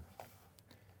 Yeah.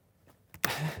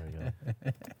 There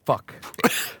we go. Fuck.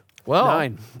 Well,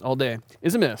 9 all day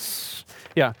is a miss.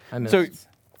 Yeah. I missed. So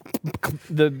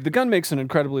the gun makes an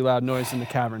incredibly loud noise in the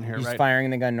cavern here, Just right? firing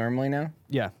the gun normally now?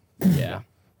 Yeah. yeah.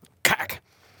 Cack.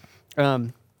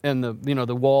 And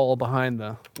the wall behind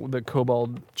the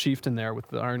kobold chieftain there with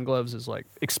the iron gloves is like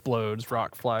explodes,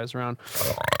 rock flies around.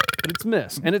 But it's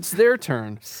miss, and it's their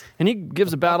turn, and he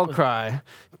gives a battle cry,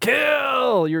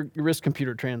 "Kill!" Your wrist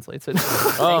computer translates it.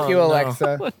 Thank you, no.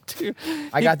 Alexa. 1, 2.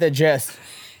 I got the gist.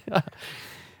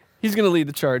 He's gonna lead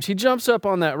the charge. He jumps up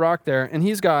on that rock there, and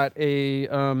he's got a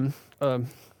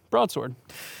broadsword.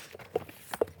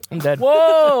 I'm dead.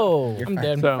 Whoa! You're I'm fine.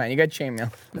 dead. So Fine, you got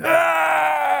chainmail.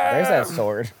 There's that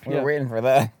sword. We Yeah. were waiting for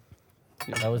that.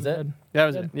 That was it? that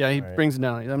was it. Yeah, he All right. brings it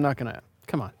down. I'm not gonna.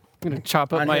 Come on. I'm gonna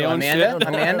chop up On my who, own Amanda? shit.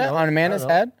 Amanda? On Amanda's I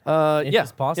don't head? If Yeah,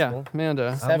 it's possible. Yeah, Amanda. I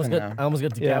almost, 7 got, now. I almost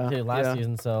got decapitated Yeah, last yeah.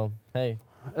 season, so hey.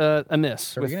 A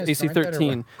miss Are we with gonna AC start that or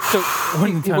 13. So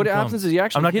When the what time happens comes. is he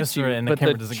actually I'm not gonna hits you, start it and the but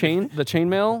camera the doesn't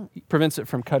chainmail prevents it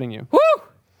from cutting you.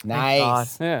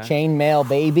 Nice. Yeah. Chainmail,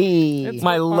 baby. It's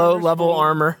My low-level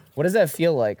armor. What does that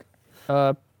feel like?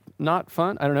 Not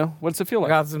fun. I don't know. What's it feel I like?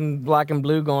 got some black and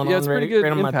blue going Yeah, on it's right, pretty good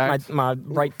right on impact. my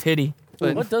right titty.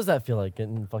 But- What does that feel like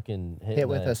getting fucking hit Hit in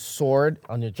with the- a sword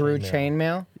on your through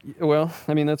chainmail? chainmail? Well,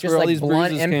 I mean that's Just where all like these blunt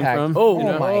bruises impact. came from. Oh you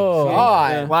know? my Oh.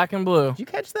 god. Yeah. Black and blue. Did you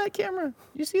catch that camera?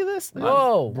 You see this?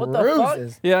 Whoa, what the fuck?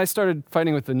 Bruises. Yeah, I started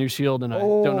fighting with the new shield and I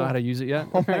don't know how to use it yet.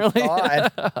 Oh my Apparently.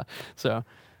 god. So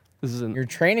this isn't. Your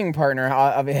training partner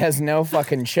has no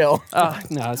fucking chill. No,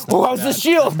 it's not. Oh, how's the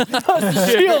shield? How's the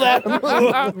shield,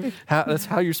 Adam? That's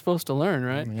how you're supposed to learn,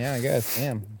 right? Yeah, I guess.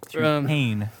 Damn.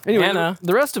 Pain. Anyway, Anna.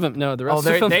 the rest of them. No, the rest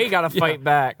Oh, of them. they gotta fight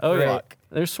back. Oh yeah, Fuck.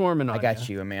 they're swarming on I got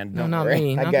you, Amanda. No, Don't not worry.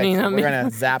 me, I not got me, you. not We're me.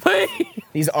 gonna zap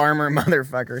these armor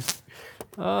motherfuckers.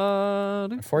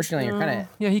 Unfortunately, you're kind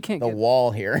yeah, he can't of the get.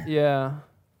 wall here. Yeah.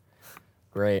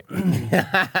 Great.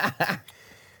 As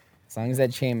long as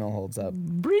that chainmail holds up.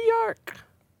 Briark.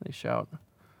 They shout.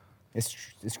 It's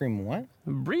scream what?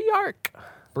 Briark.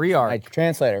 Briark.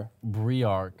 Translator.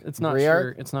 Briark. It's not Briark?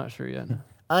 sure. It's not sure yet.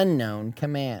 Unknown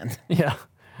command. Yeah.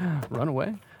 Run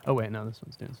away. Oh wait, no, this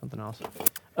one's doing something else.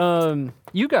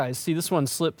 You guys see this one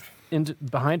slip into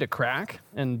behind a crack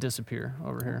and disappear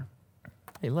over here.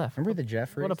 He left. Remember the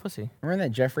Jeffrey? What a pussy. Remember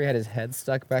that Jeffrey had his head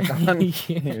stuck back on?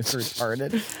 He was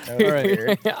retarded. That was All right.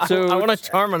 weird. So- I want to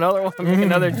charm another one. Make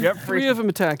another Jeffrey. Three of them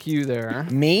attack you there.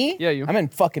 Me? Yeah, you. I'm in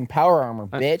fucking power armor,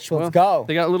 bitch. Well, Let's go.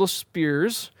 They got little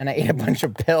spears. And I ate a bunch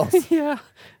of pills. Yeah,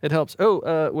 it helps.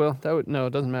 Oh, well, that would no,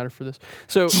 it doesn't matter for this.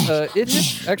 So it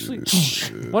just actually,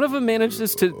 one of them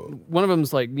manages to. One of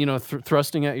them's like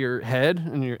thrusting at your head,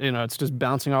 and it's just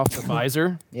bouncing off the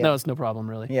visor. Yeah. No, it's no problem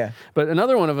really. Yeah. But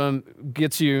another one of them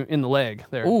gets you in the leg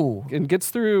there. Ooh. And gets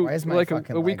through Why is my like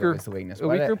fucking a leg weaker, always the weakness? a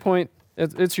Why weaker did- point.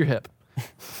 It's your hip.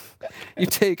 You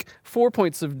take 4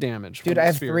 points of damage. Dude, from I the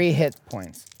have spear. 3 hit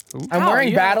points. I'm Ow, wearing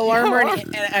you- battle you armor are-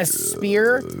 and a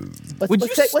spear Would you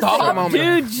let's take a stop, moment.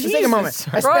 dude? Let's take a moment.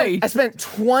 Jesus I spent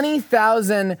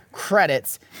 20,000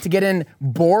 credits to get in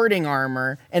boarding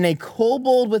armor, and a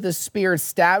kobold with a spear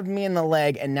stabbed me in the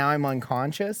leg, and now I'm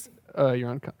unconscious. You're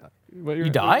on. You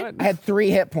died? I had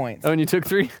 3 hit points. Oh, and you took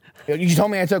 3? You told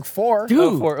me I took 4. Dude.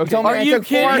 Oh, 4. You Okay. told me Are I you took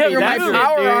 4 kidding? to my That's it,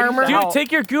 power dude. armor. Dude,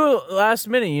 take your goo last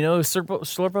minute. You know,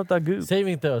 slurp up that goo.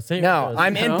 Saving throw. Saving No, throws.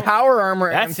 I'm in power armor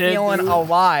and That's I'm it, feeling dude.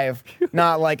 alive,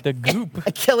 not like The goop.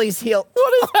 Achilles heel.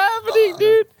 What is happening,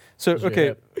 dude? So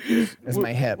okay, It's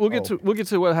my hip. we'll get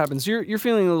to what happens. You're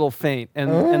feeling a little faint,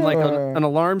 and like an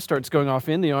alarm starts going off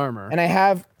in the armor. And I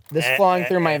have this flowing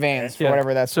through my veins for Yeah.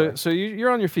 whatever that's so worth. so you're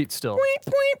on your feet still Point,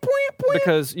 point, point.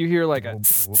 because you hear like a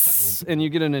and you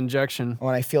get an injection.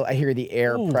 When I hear the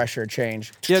air pressure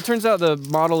change. Yeah, it turns out the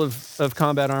model of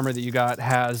combat armor that you got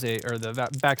has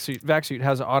the vac suit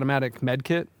has an automatic med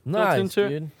kit built Nice, into it.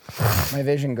 dude. My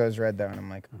vision goes red though, and I'm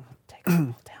like, take them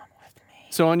all down with me.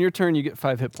 So on your turn, you get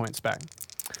 5 hit points back.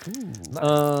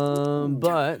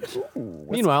 But Let's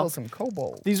meanwhile, kill some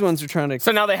kobolds. these ones are trying to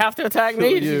So now they have to attack kill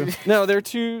me? you. No, they're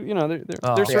too. You know,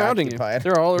 they're surrounding you. Preoccupied.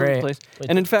 They're all over the Great. place. Wait,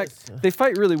 And in take fact, they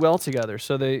fight really well together.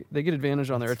 So they get advantage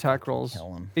on their attack rolls.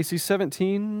 Kill 'em. AC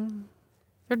 17.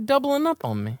 They're doubling up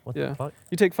on me. What Yeah. the fuck?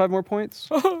 You take 5 more points,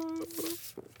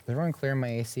 Is everyone clear? My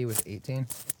AC was 18.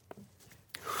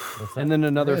 What's that? and then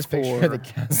another This picture 4. of the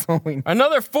castle.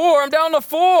 Another 4. I'm down to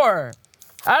 4.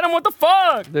 Adam, what the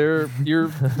fuck? You're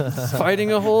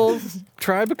fighting a whole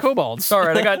tribe of kobolds.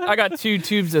 Sorry, I got 2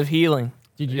 tubes of healing.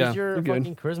 Dude, Yeah, use your you're good.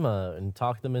 fucking charisma and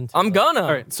talk them into. I'm gonna.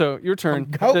 All right, so your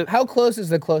turn. How close is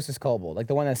the closest kobold? Like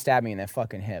the one that stabbed me in that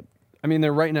fucking hip. I mean,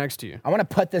 they're right next to you. I want to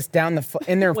put this down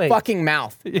in their Wait. fucking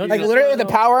mouth. Don't Like you literally wanna with the know-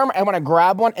 power armor, I want to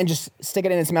grab one and just stick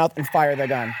it in its mouth and fire the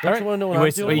gun. Don't you want to know what You, I'm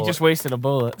wasted, doing? you just wasted a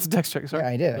bullet. It's a dex check. Sorry. Yeah,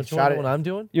 I did. I Don't you shot want to it. know what I'm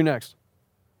doing? You're next,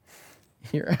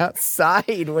 You're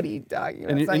outside. What are you talking about?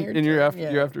 and, It's not your you're turn after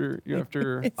yet. you're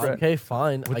after. Brett. Okay,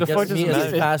 fine. I the guess fuck does me it as a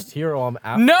matter? fast hero, I'm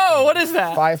after. No, what is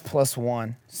that? 5 +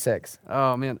 1, 6.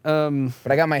 Oh man.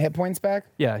 But I got my hit points back.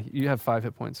 Yeah, you have 5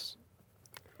 hit points.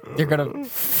 They're gonna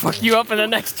fuck you up in the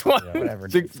next one. Whatever.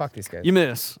 Dude. Fuck these guys. You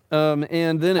miss. And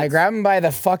then I it's, grab him by the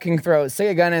fucking throat, stick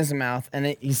a gun in his mouth, and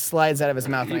then he slides out of his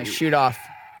mouth, and I shoot off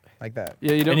like that.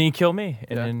 Yeah, you And don't. then you kill me,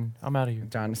 and Yeah. then I'm out of here.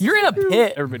 John, You're in a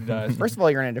pit. Everybody dies. first of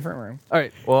all, you're in a different room. All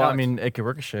right. Well, I Alex, mean, it could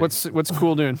ricochet. what's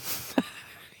cool doing?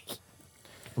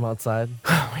 I'm outside.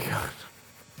 Oh my god.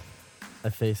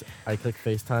 I click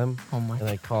FaceTime Oh my. and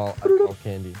I call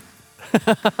Candy.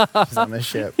 He's on the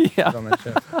ship. Yeah. He's on the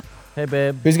ship. Hey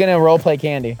babe. Who's gonna roleplay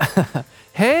Candy?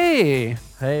 Hey,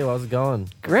 Hey, how's it going?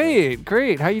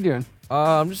 great. How you doing?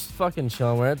 I'm just fucking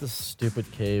chilling. We're at this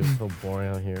stupid cave. So boring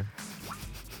out here.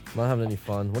 Not having any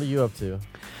fun. What are you up to?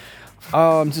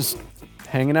 I'm just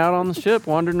hanging out on the ship,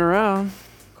 wandering around.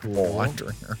 Cool.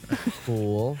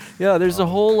 Cool. Yeah, there's a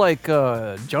whole like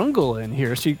jungle in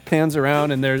here. She pans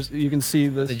around and you can see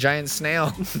The the. giant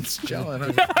snail. It's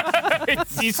chilling.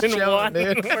 Season Chilling, 1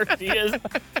 dude. where she is.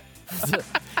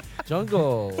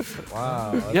 Jungle.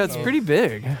 Wow. that Yeah, it's sounds- pretty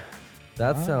big.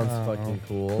 That sounds fucking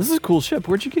cool. This is a cool ship.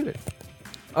 Where'd you get it?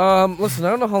 Listen, I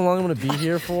don't know how long I'm gonna be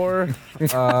here for.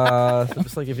 So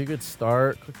just like if you could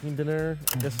start cooking dinner,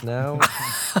 I guess now.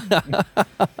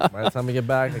 By the time we get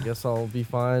back, I guess I'll be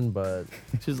fine. But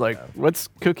She's like, "What's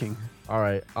cooking?" all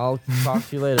right, I'll talk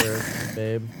to you later,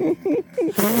 babe.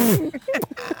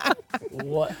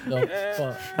 What the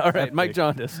fuck? All right, Mike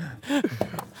Jaundice.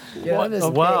 Get out of this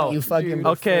Wow. pit, you fucking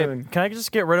Okay, buffoon. can I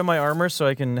just get rid of my armor so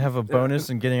I can have a bonus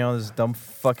in getting out of this dumb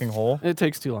fucking hole? It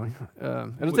takes too long.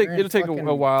 It'll You're take in it'll take fucking-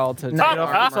 a while to Not get off.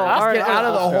 armor. It's all- Just all get out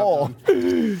of the I'll strap hole.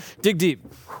 down.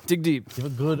 Dig deep, Give a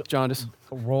good Jaundice.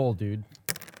 roll, dude.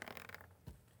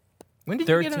 When did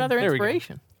you 13. get another There we go.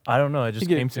 inspiration? I don't know. It just You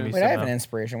get came it to to me me. Wait, I have an somehow.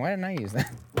 inspiration. Why didn't I use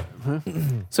that?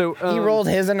 So He rolled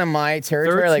his into my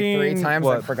territory like 3 13, times. I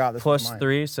what, forgot this Plus was mine.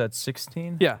 3, so that's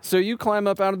 16? Yeah, so you climb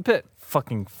up out of the pit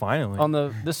Fucking finally. on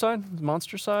this side, the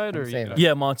monster side, or Save you, it.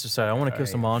 Yeah, monster side. I want to kill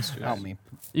some monsters. Help me.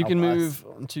 you can Help us. move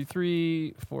 1, 2,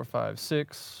 3, 4, 5,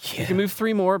 6. You can move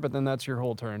 3 more, but then that's your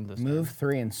whole turn. This Move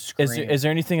 3 and scream. Is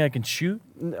there anything I can shoot?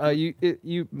 time.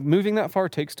 You moving that far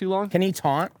takes too long. Can he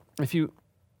taunt? If you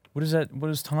What is that? What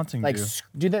does taunting Like, do?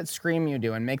 do that scream you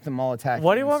do and make them all attack.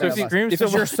 Why you do you want instead me to of us. scream so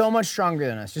Because you're much? so much stronger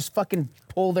than us. Just fucking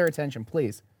pull their attention,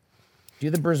 please. Do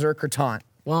the berserker taunt.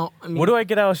 Well, I mean, What do I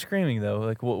get out of screaming though?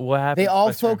 Like what happens? They if all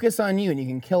I scream? focus on you, and you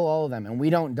can kill all of them, and we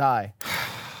don't die.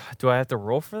 Do I have to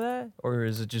roll for that, or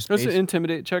is it just? it's an basic?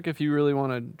 intimidate check if you really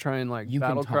want to try and like You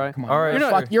battle can cry. taunt. Come on. All right. You're,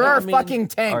 You're not- fuck, you're our I mean- fucking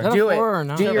tank. All right. Do it. Or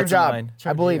not. Do your Never job. mind.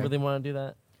 I believe Really it. want to do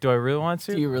that? Do I really want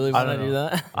to? do you really I want to don't do know.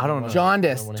 that? I don't know.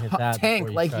 Jaundice, I wanna hit that tank before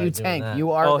you like try you doing tank. that.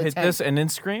 You are Oh, the hit tank. this and then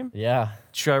scream. Yeah.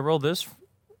 Should I roll this?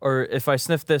 Or if I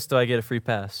sniff this, do I get a free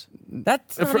pass?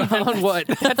 That's not even- On what?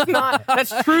 That's not.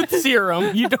 That's truth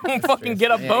serum. You don't fucking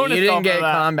get a bonus. You didn't off get of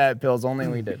that. combat pills. Only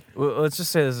we did. Well, let's just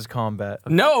say this is combat.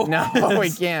 No. No, we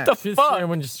can't. The Shoot fuck?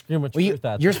 when you scream with Well, truth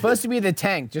at you're them. supposed to be the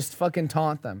tank. Just fucking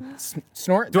taunt them.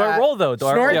 Snort Do that. I roll, though? Do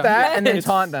I snort roll? that and then It's-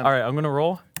 taunt them. All right, I'm going to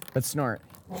roll. But snort.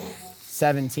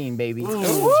 17, baby.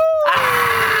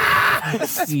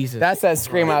 Jesus. That's that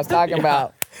scream I was talking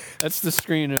about. That's the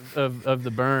screen of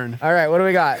the burn. All right, what do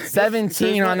we got?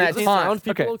 17 on that taunt.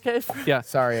 People okay? Yeah.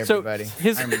 Sorry, So everybody.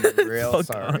 his- I'm real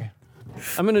sorry.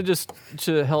 I'm gonna just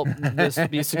to help this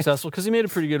be successful because he made a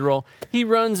pretty good roll. He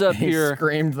runs up He here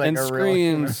screamed like and a real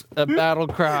screams a battle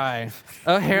cry,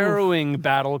 a harrowing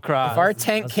battle cry. If our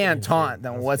tank can't pretty taunt, good.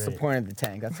 then That's what's the great. point of the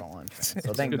tank? That's all I'm saying.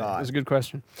 So thank That was God. a good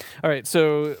question. All right,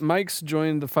 so Mike's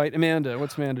joined the fight. Amanda,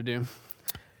 what's Amanda do?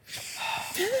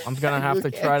 I'm gonna have to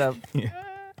try to.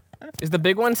 Is the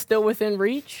big one still within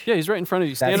reach? Yeah, he's right in front of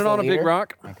you, standing the on a big leader?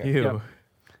 rock. Okay. Ew. Yep.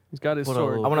 He's got his What a sword.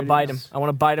 little- I want to bite him. I want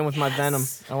to bite him with my venom.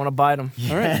 I want to bite him.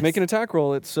 All right, make an attack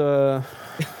roll. It's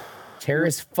Tear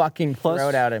his fucking plus,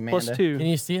 throat out, Amanda. plus two. Can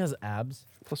you see his abs?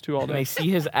 Plus two all Can I day. see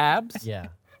his abs? Yeah.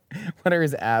 What are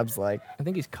his abs like? I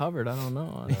think he's covered. I don't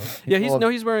know. Yeah, he's Well,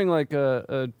 he's wearing like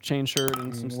a chain shirt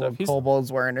and some Little stuff. He's, kobold's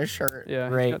wearing a shirt. yeah,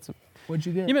 he's Great. got some. What'd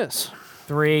you get? You miss.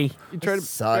 3. You try to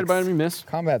Sucks. bite him, you miss.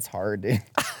 Combat's hard, dude.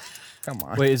 Come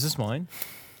on. Wait, is this mine?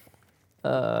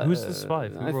 Who's this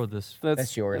 5? I Who th- wrote this?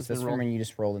 That's yours. That's been from rolled. when you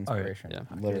just rolled inspiration. yeah.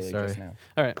 Literally sorry. just now.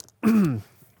 All right.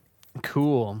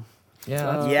 Cool. Yeah.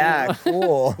 That's Yeah,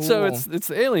 cool. So it's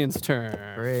the alien's turn.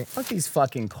 great. Fuck these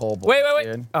fucking kobolds. Wait.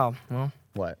 Dude. Oh, well.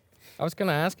 What? I was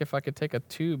gonna ask if I could take a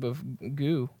tube of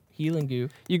goo, healing goo.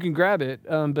 You can grab it,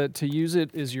 but to use it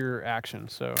is your action.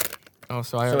 So Oh,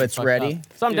 so I. So already it's fucked ready? up.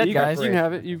 So I'm yeah, dead, you guys. can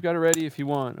have it. You've got it ready if you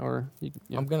want, or you,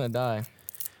 yeah. I'm gonna die.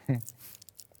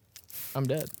 I'm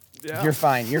dead. Yeah. You're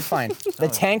fine. You're fine. The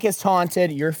tank is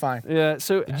taunted. You're fine. Yeah.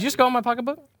 So Did you just go in my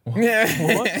pocketbook? Did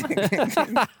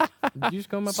you just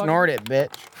go in my pocket? Snort it,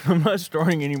 bitch. I'm not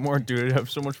storing anymore, dude. I have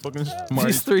so much fucking these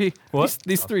smarties. three. What?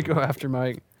 These three go after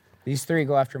Mike. These three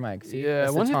go after Mike. See? Yeah.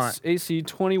 That's the One taunt. hits AC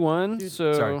 21.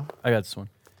 So Sorry, I got this one.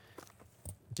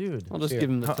 Dude. I'll just Dude. give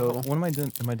him the total. What am I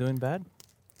doing? Am I doing bad?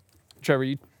 Trevor,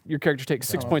 your character takes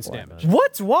 6 points of damage.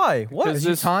 What? Why? What? Because He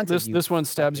this taunted you. this one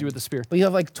stabs you with the spear. Well, you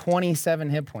have like 27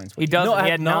 hit points. He doesn't. No, I he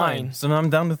had had 9. So now I'm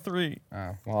down to 3.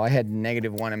 Oh, well, I had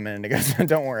 -1 a minute ago, so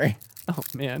don't worry. Oh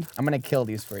man. I'm going to kill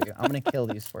these for you. I'm going to kill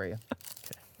these for you.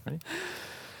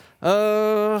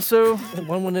 So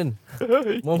One went in.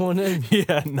 One went in.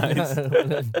 Yeah, nice.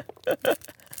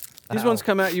 these ones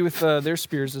come at you with their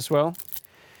spears as well.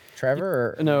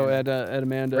 Trevor? Or No, at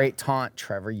Amanda. Great taunt,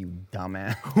 Trevor, you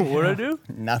dumbass. What'd I do?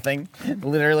 Nothing.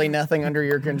 Literally nothing under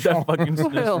your control. That fucking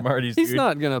Well, smarties, he's dude.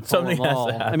 not gonna pull Something them has to all.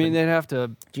 I happen. mean, they'd have to.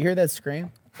 Did you hear that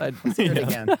scream? I'd, Let's hear it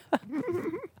again.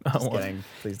 I Just want- kidding.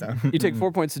 Please don't. you take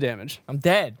 4 points of damage. I'm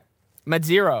dead. I'm at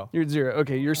 0. You're at 0.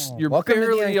 Okay, you're Welcome to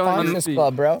barely the on your Unconscious feet.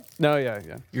 Club, bro. No, yeah.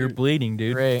 You're bleeding,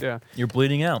 dude. Great. Yeah. You're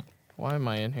bleeding out. Why am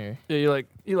I in here? Yeah,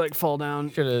 you like fall down.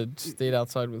 Should have stayed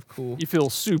outside with cool. You feel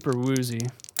super woozy.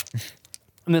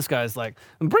 And this guy's like,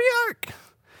 Briark!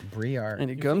 Briar. And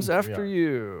he comes after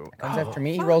you. Comes after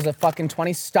me. He rolls a fucking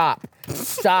 20. Stop.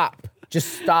 Stop.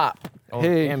 Just stop. Oh,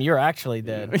 Hey. damn, you're actually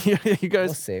dead. Yeah, you We'll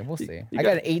guys. see. We'll see. you I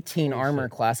got- got 18 armor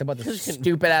class. I bought this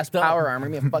stupid ass power armor.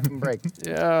 Give me a fucking break.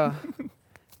 Yeah.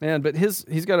 Man, but he's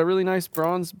got a really nice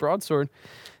bronze broadsword.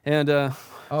 And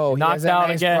Oh, he Knocked has that out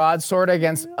nice again. broadsword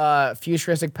against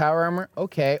futuristic power armor.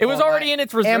 Okay. It was well, already in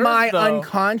its reserve. Am I though.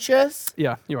 unconscious?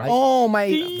 yeah, you're right. Oh, my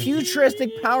futuristic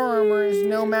power armor is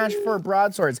no match for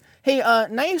broadswords. Hey,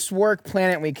 nice work,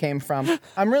 planet we came from.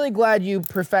 I'm really glad you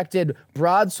perfected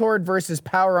broadsword versus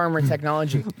power armor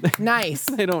technology. Nice.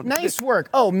 They don't- Nice work.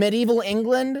 Oh, medieval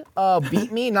England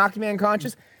beat me, knocked me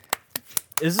unconscious.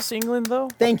 Is this England, though?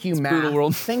 Thank you, math. brutal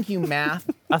world. Thank you, math.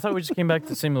 I thought we just came back to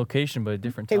the same location, but a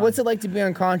different Hey, time. what's it like to be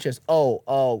unconscious?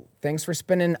 Oh, thanks for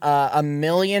spending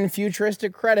 1,000,000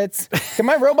 futuristic credits. Can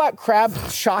my robot crab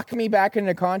shock me back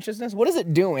into consciousness? What is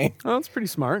it doing? Oh, that's pretty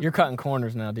smart. You're cutting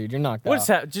corners now, dude. You're knocked What's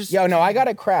out. that? Just Yo, no, I got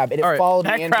a crab. It All right, followed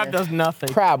That me in crab here. does nothing.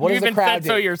 Crab, what you does the even crab said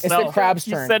so do? yourself. It's the crab's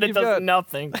You turn. said it You've does got-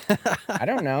 nothing. I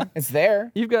don't know. It's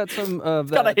there. You've got some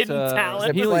of got a that. hidden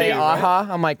talent. healing- Play Save it. aha.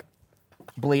 I'm like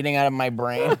bleeding out of my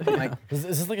brain. I'm like, Is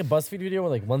this like a BuzzFeed video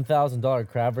with like $1,000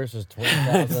 crab versus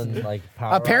 20,000 like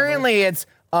power? apparently it's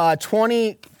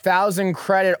 20,000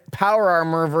 credit power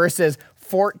armor versus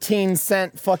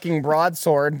 14-cent fucking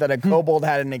broadsword that a kobold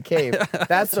had in a cave.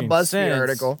 That's the 14 BuzzFeed cents.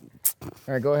 article. All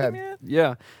right, go ahead.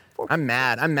 Yeah. I'm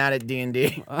mad. I'm mad at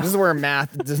D&D. This is where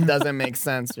math just doesn't make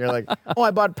sense. You're like, oh,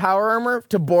 I bought power armor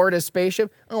to board a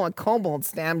spaceship. Oh, a kobold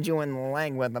stabbed you in the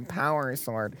leg with a power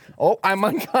sword. Oh, I'm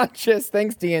unconscious.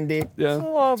 Thanks, D&D.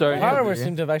 Yeah. Sorry. Power armor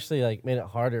seemed to have actually like made it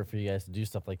harder for you guys to do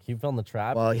stuff. Like he fell in the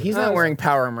trap. Well, he's not wearing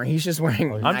power armor. He's just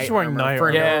wearing I'm just wearing armor night for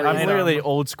armor. no I'm reason. literally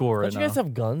old school right Don't you guys now.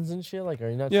 have guns and shit? Like, are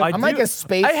you not? Yeah. I'm like a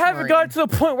space I haven't marine. gotten to the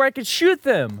point where I could shoot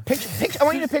them. I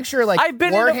want you to picture like I've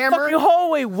been in the Warhammer. fucking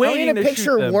hallway I want waiting you to to picture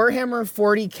shoot them. Warhammer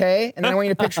 40K, and then I want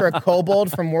you to picture a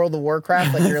kobold from World of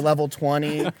Warcraft, like you're level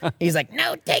 20. He's like,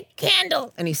 no, take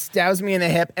candle. And he stabs me in the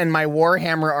hip, and my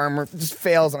Warhammer armor just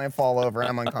fails, and I fall over, and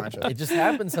I'm unconscious. It just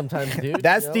happens sometimes, dude.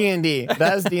 That's you know? D&D.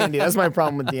 That's D&D. That's my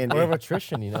problem with D&D. War of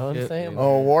attrition. You know what I'm saying?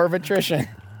 Oh, war of attrition.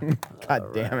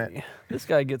 God damn it. This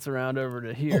guy gets around over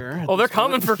to here. Oh, they're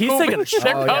coming for He's cool. taking a They're shit.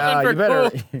 Oh, coming yeah, for you better.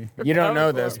 cool. You don't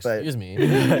know this, but Excuse me.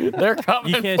 They're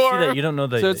coming You can't for see that. You don't know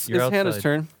that. So it's you're Hannah's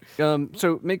outside. turn.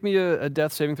 So make me a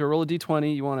death saving throw. Roll a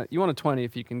d20. You want a 20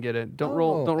 if you can get it. Don't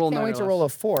roll. Don't roll. I can't 9 wait or to less. roll a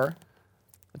 4.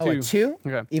 Oh, a 2?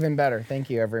 Okay. Even better. Thank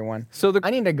you, everyone. So the I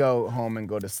need to go home and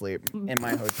go to sleep in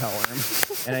my hotel room.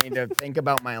 And I need to think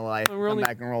about my life. We're Come only-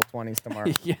 back and roll 20s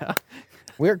tomorrow. yeah.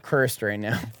 We're cursed right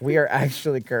now. We are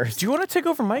actually cursed. Do you want to take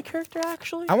over my character,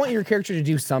 actually? I want your character to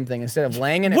do something instead of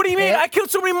laying in a What do you mean? pit. I killed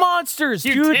so many monsters,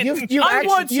 dude. I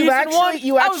won season one.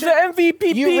 I was the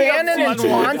MVP. You ran in and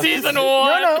taunted. Season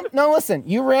 1. No, listen.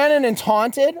 You ran in and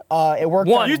taunted. It worked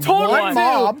One. on You told one me to.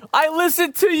 mob. I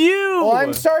listened to you. Well,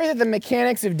 I'm sorry that the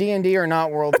mechanics of D&D are not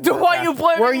World of Then why Warcraft, you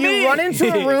blaming where you me? run into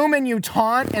a room and you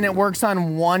taunt and it works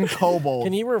on one kobold.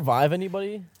 Can you revive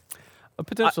anybody?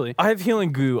 Potentially. I have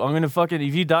healing goo. I'm gonna fucking.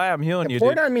 If you die, I'm healing you, Pour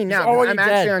dude. it on me now. already I'm dead.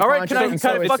 actually All right, unconscious. can I? and Can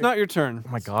I so it's not your turn.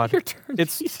 Oh my god. Your turn.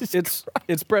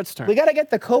 It's Brett's turn. we got to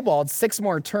get the kobold 6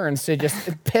 more turns to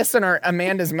just piss in our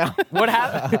Amanda's mouth. What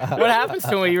happens to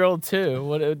him when you roll 2?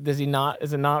 What does he not?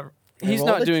 Is it not? He's rolled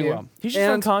not a doing 2. well. He's just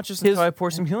And unconscious his- until I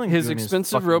pour some healing His goo in his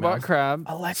expensive fucking robot mouth. crab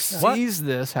Alexa. sees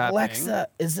this happening. Alexa,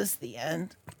 is this the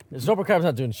end? This robot crab's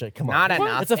not doing shit. Come on. Not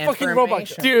enough. It's a fucking robot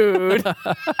information. Dude.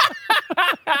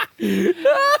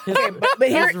 Okay, but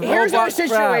here's our robot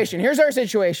situation. Here's our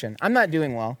situation. I'm not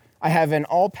doing well. I have an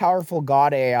all-powerful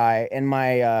god AI in my.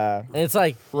 And it's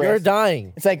like you're Rift.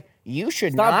 dying. It's like you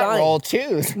should Stop not dying. roll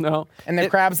 2s. No. And the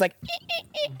crab's like,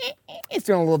 it's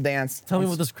doing a little dance. Tell me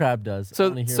what this crab does. I So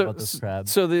want to hear about this crab.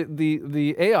 So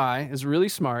the AI is really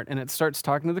smart and it starts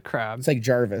talking to the crab. It's like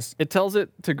Jarvis. It tells it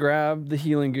to grab the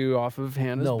healing goo off of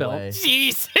Hannah's No belt. way.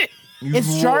 Jesus.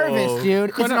 It's Jarvis, dude.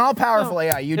 It's an all-powerful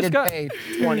AI. You It's did got- pay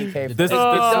 20K for This it. is It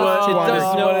does know what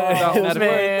about it is, medical.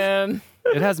 man.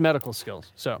 It has medical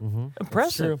skills. So That's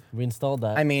Impressive. true. We installed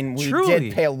that. I mean, we Truly.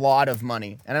 did pay a lot of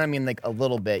money. And I don't mean like a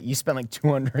little bit. You spent like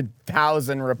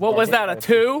 200,000 What was that? A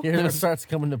 2? Here it starts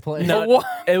coming to play. No, What?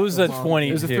 it was a 20.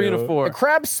 it was a 3 and a 4. The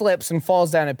crab slips and falls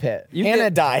down a pit. You Hannah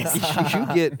get-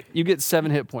 dies. you get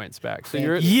 7 hit points back. So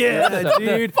you're Yeah,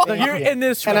 dude. You're in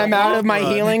this. And I'm out of my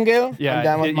healing goo. yeah. I'm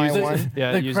done with it my uses- one. Yeah,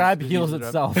 it The uses- crab it heals uses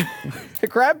it up. itself. The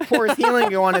crab pours healing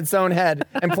goo on its own head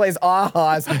and plays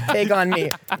ahas, take on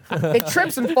me. It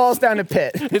trips and falls down a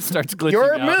pit. It starts glitching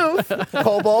Your out. move,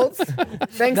 kobolds.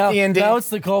 Thanks, now, D&D. now it's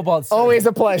the cobalt. Always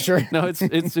a pleasure. No, it's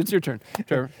your turn,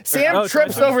 Trevor. Sam Oh,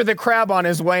 trips sorry. over the crab on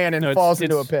his way in and No, falls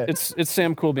into a pit. It's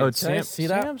Sam Coolbeans. Oh, it's Can I Sam. see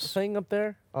that Sam's? thing up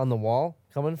there on the wall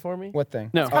coming for me? What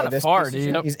thing? No. It's kinda this far, piece of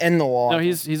dude. shit? He's in the wall. No,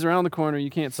 he's around the corner. You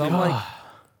can't see So I'm him. like,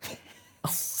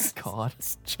 God.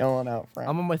 chilling out front.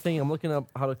 I'm on my thing. I'm looking up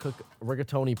how to cook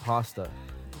rigatoni pasta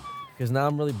because now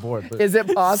I'm really bored. But Is it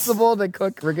possible to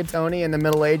cook rigatoni in the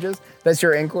Middle Ages? That's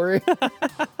your inquiry?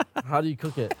 how do you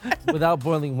cook it without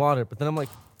boiling water? But then I'm like,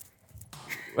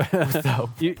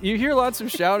 You hear lots of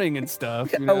shouting and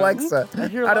stuff. You know? Alexa,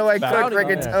 hear how do I lots of cook shouting on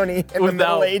there. rigatoni in the Middle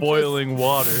Without Ages? boiling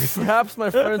water. perhaps my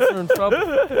friends are in trouble.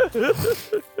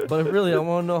 But really, I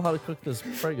want to know how to cook this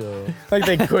prego. Like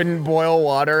they couldn't boil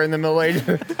water in the Middle Ages.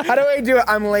 How do I do it?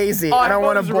 I'm lazy. I don't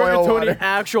want to boil water.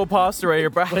 Actual pasta right here,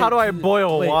 but how do I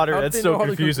boil wait, water? how do That's they so know how to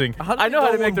cook- confusing. how do I they know how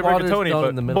know to make when the water's rigatoni, done but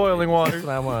in the Middle boiling water. That's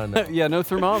what I want to know. Yeah, no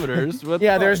thermometers. What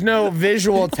Yeah, the there's no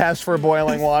visual test for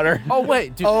boiling water. Oh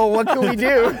wait, dude. Oh, what can we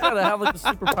do? gotta have like a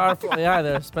super powerful AI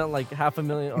that spent like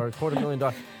 $500,000 or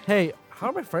 $250,000. Hey, how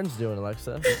are my friends doing,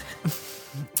 Alexa?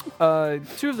 fuck?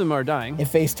 2 of them are dying. It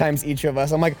FaceTimes each of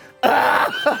us. I'm like,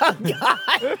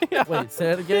 Wait,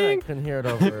 say it again. I couldn't hear it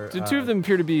over. So 2 of them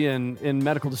appear to be in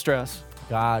medical distress.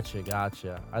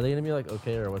 Gotcha. Are they gonna be like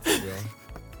okay or what's the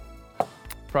deal?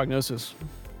 Prognosis.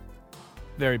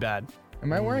 Very bad.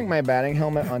 am I wearing my batting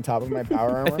helmet on top of my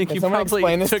power armor? I think Can you someone probably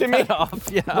explain this took to me? that off.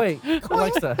 Yeah. Wait,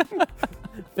 Alexa,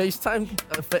 FaceTime,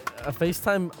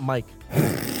 FaceTime mic.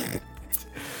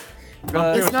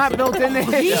 It's not built into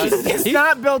his. It's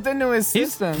not built into his He's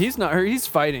system. he's not. He's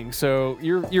fighting. So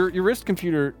your wrist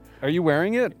computer. Are you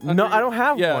wearing it? No, I don't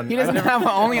have Yeah. one. He doesn't have.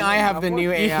 Only I have the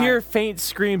new You AI. hear faint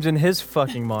screams in his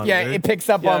fucking monitor. Yeah, it picks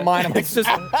up on mine. I'm like, It's just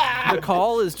the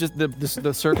call is just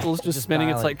the circle is just spinning.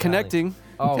 It's like connecting,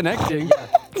 connecting.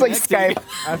 it's like Skype.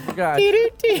 I forgot.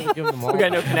 Give them all. We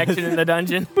got no connection in the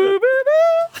dungeon.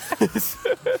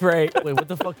 Right. Wait, what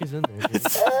the fuck is in there?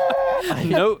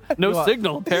 Dude? No What?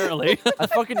 signal apparently. I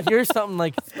fucking hear something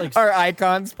like Our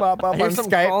icons pop up I hear on some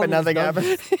Skype, calling but nothing stuff.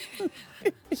 happens.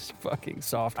 Fucking Alright,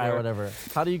 software. whatever.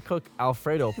 How do you cook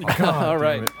Alfredo? All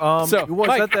right. So was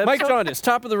Mike, that the Mike episode? Jaundice,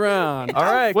 top of the round. All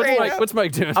right. What's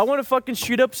Mike doing? I want to fucking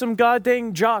shoot up some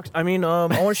goddamn jocks. I mean, I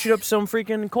want to shoot up some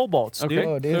freaking cobalts, Okay. dude.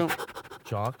 Oh, dude. So,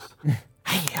 Jocks.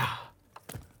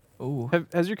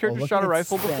 has your character Look shot at a it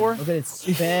rifle spin. before? Look at it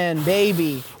spin,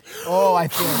 baby. Oh, I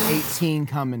feel an 18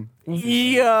 coming.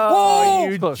 Yeah,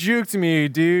 you Close. juked me,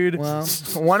 dude. Well,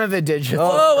 one of the digits.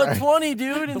 Oh, a 20,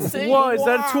 dude. Insane. What, is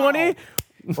that a 20?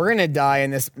 We're gonna die in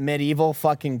this medieval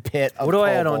fucking pit of What do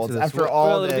I add on to kobolds this? after all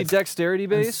Well, it'll be this. dexterity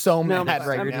based. so mad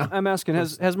right now. I'm asking,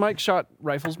 has Mike shot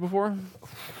rifles before?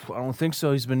 I don't think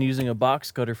so. He's been using a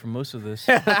box cutter for most of this.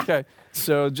 Okay,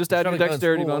 so just add your Shotgun gun's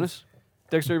dexterity cool. bonus.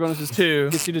 Dexterity bonus is 2.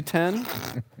 Gets you to 10.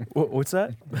 What's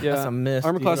that? Yeah. That's a miss.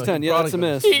 Armor dude. class 10. Yeah, that's a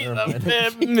miss.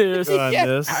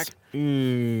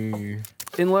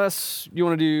 Unless you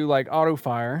want to do like auto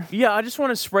fire. Yeah, I just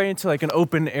want to spray into like an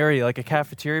open area, like a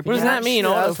cafeteria. What does that mean, Shoot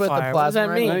auto us with the fire? What does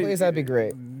plasma that mean? rifle, please? That'd be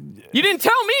great. You didn't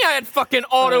tell me I had fucking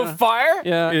auto fire.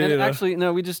 Yeah, and Yeah. actually,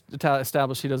 no, we just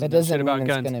established he doesn't That know doesn't shit about mean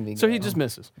it's guns. gonna be So he good. just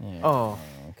misses. Oh,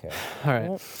 Okay. All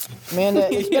right.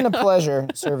 Amanda, it's been a pleasure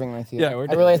serving with you. Yeah, we're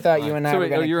I really thought you and I So were wait,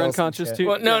 going to you're unconscious too?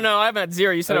 Well, no, I'm at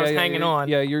 0. You said Oh, I was yeah, yeah, hanging yeah. on.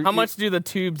 Yeah, you're- How much do the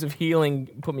tubes of healing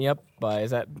put me up by?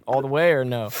 Is that all the way or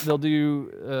no? They'll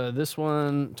do this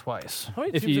one twice How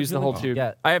many if you tubes of use the whole healing tube. do you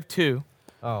get? I have 2.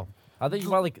 Oh, I think you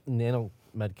buy like nano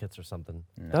med kits or something.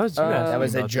 that was you guys. That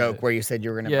was a about joke that. where you said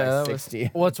you were going to Yeah, buy that was-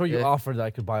 60. Well, that's what you Yeah. offered that I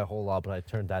could buy a whole lot, but I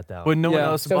turned that down. But no one Yeah.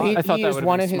 else So bought. he- I thought that used would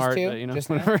one have of been his smart, two but, you know, just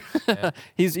now? whatever.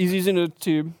 He's using a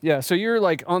tube. Yeah, so you're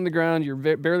like on the ground. You're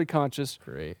barely conscious.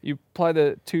 Great. You apply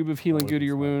the tube of healing goo to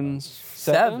your wounds.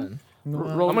 7.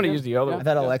 Roll I'm gonna again. use the other Yeah. I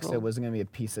thought Yeah, Alexa roll. was going to be a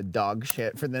piece of dog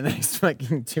shit for the next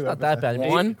fucking 2 Not that bad. Maybe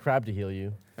One? crab to heal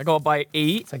you. I go up by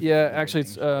 8. Yeah, actually,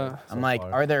 it's. I'm like,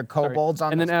 far. are there kobolds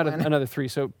on and this then add planet? another 3,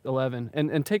 so 11,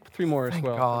 and take 3 more as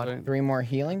well. God. Okay. 3 more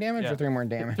healing damage Yeah. or 3 more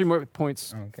damage? 3 more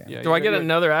points. Okay. Yeah, Do I get you're-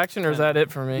 another action or is that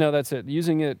it for me? No, that's it.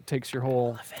 Using it takes your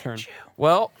whole turn.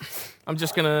 Well, I'm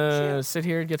just gonna sit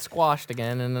here and get squashed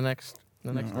again in the next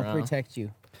I'll round. protect you.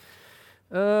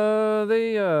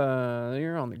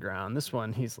 You're on the ground. This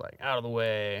one, he's like out of the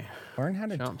way. Learn how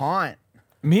to Jump. taunt.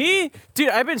 Me? Dude,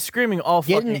 I've been screaming all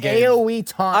Get fucking an game. AoE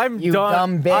taunt, I'm you done.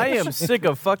 dumb bitch. I am sick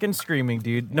of fucking screaming,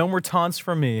 dude. No more taunts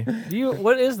from me. Do you?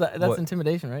 What is that? That's What?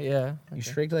 intimidation, right? Yeah. You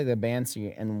shrieked like the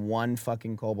Banshee, and one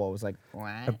fucking kobold was like, "Wah."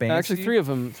 Actually, three of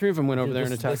them went over there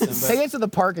and attacked them. Take it to the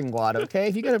parking lot, okay?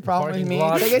 If you got a problem with Parking me,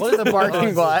 lot? take it What to is the parking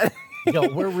this? lot.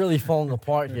 Yo, we're really falling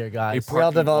apart here, guys. We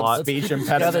all developed lot. speech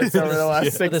impediments over the last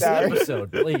For 6 this hours.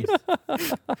 episode, please. All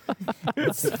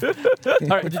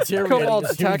right, We're deteriorating kobolds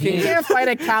as human attacking. You beings. can't fight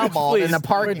a cowbold in the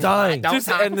parking we're dying. lot. Don't Just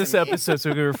talk end to this me. episode so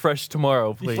we can refresh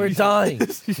tomorrow, please. We're dying.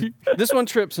 This one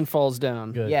trips and falls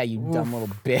down. Good. Yeah, you dumb little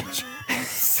bitch.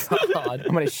 God.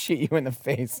 I'm gonna shoot you in the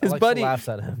face. His Alexa buddy- laughs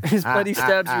at him. His buddy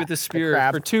stabs you with a a spear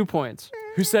crab. for 2 points.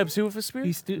 Who stabs who with a spear?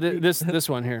 This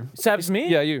one here. Stabs me?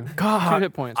 Yeah, you. God. 2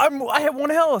 hit points. I have 1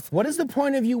 health. What is the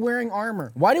point of you wearing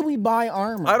armor? Why did we buy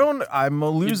armor? I'm a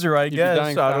loser, I You'd be guess.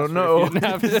 dying I faster don't know. if you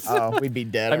didn't have this. Oh, we'd be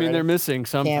dead. I mean, they're already. missing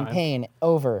sometimes. Campaign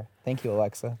over. Thank you,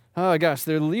 Alexa. Oh gosh,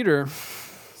 their leader.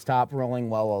 Stop rolling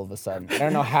well all of a sudden. I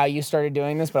don't know how you started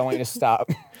doing this, but I want you to stop.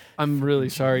 I'm really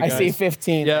sorry, I guys. see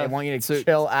 15. Yeah, I want you to so-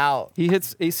 chill out. He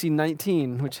hits AC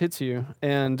 19, which hits you,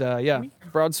 and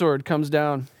broadsword comes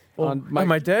down on Mike.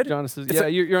 am I dead? Jonas's. Yeah,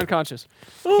 you're unconscious.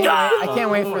 I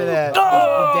can't wait for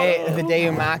the day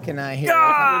Machina here.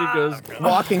 There he goes.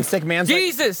 Walking sick man's like,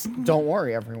 Jesus! don't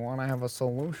worry, everyone. I have a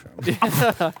solution.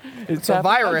 It's a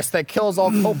virus that kills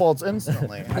all kobolds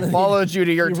instantly. I followed you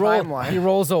to your He timeline.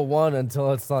 rolls a 1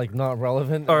 until it's like not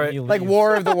relevant. All and right. he Like leaves.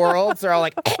 War of the Worlds, they're all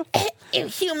like,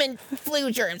 Human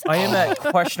flu germs. I am at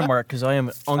question mark because I am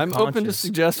unconscious. I'm open to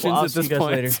suggestions Well, I'll at see this you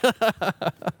point. guys later.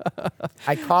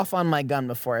 I cough on my gun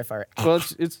before I fire. Well,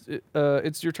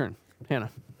 it's your turn, Hannah.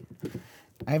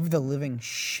 I have the living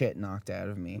shit knocked out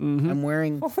of me. I'm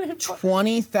wearing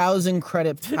 20,000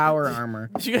 credit power armor.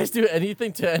 Did you guys do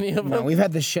anything to any of them? No, we've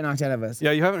had the shit knocked out of us.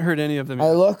 Yeah, you haven't heard any of them.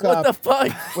 I look What the up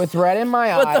fuck? with red in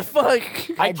my eye. What the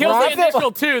fuck? I killed the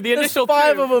initial two. The initial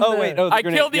Five two. of them. Oh wait, oh, the I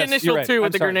grenade. killed the Yes, initial you're right. two with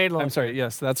I'm the sorry. grenade launcher. I'm sorry.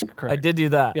 Yes, that's correct. I did do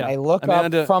that. Yeah. I look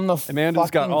Amanda- up from the Amanda's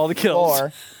got fucking all the kills.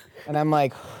 floor, and I'm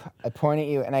like, I point at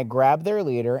you, and I grab their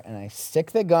leader, and I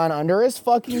stick the gun under his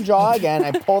fucking jaw again.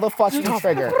 I pull the fucking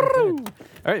trigger.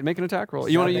 All right, make an attack roll.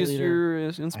 You want to the use leader. your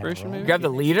inspiration, maybe? Grab the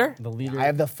leader. The leader I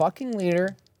have the fucking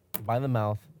leader. by the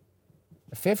mouth.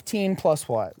 15 plus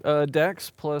what? Dex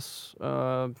plus.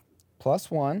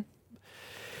 Plus 1.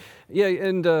 Yeah,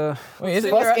 and Wait, isn't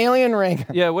Plus your, alien ring.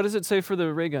 yeah, what does it say for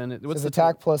the ray gun? What's What's the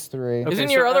attack plus 3? Okay, isn't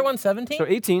so your other I- one 17? So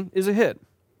 18 is a hit.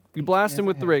 You blast him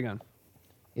with the ray gun.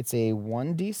 It's a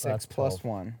 1d6 That's plus 12.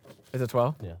 1. Is it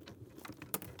 12? Yeah.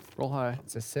 Roll high.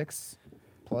 It's a 6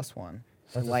 plus 1.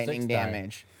 That's a Lightning 6 die.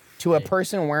 damage. To a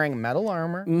person wearing metal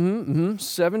armor.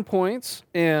 7 points,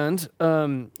 and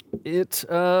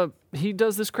he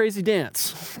does this crazy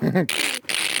dance.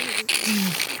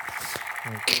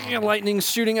 Yeah, lightning's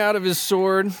shooting out of his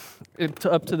sword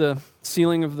up to the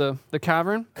ceiling of the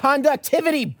cavern,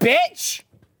 Conductivity, bitch!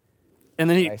 and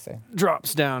then he I say.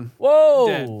 drops down. Whoa!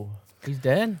 Dead. He's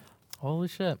dead. Holy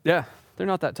shit. Yeah, they're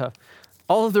not that tough.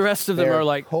 All of the rest of them They're are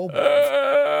like, kobolds.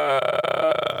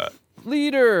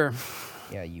 leader.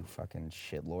 Yeah, you fucking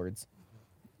shitlords.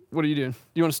 What are you doing? Do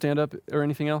you want to stand up or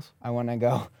anything else? I want to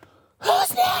go.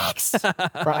 Who's next?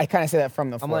 I kind of say that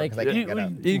from the floor. like, 'cause I can't get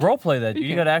up. You roleplay that.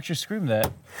 You gotta actually scream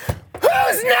that.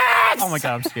 Who's next? Oh my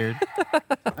god, I'm scared.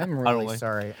 I'm really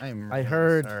sorry. I'm really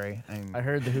heard- sorry. I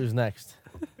heard the who's next.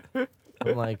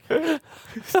 I'm like, I'm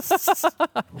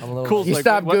a little. Cool. You Like,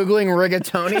 stop what- Googling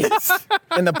rigatoni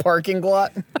in the parking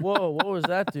lot? Whoa! What was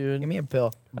that, dude? Give me a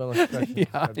pill. But let's stretch it, Yeah,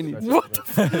 stretch I need- it, what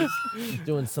stretch it.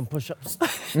 Doing some push-ups.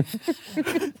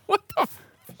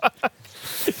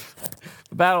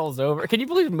 The battle's over. Can you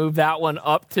please move that one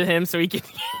up to him so he can?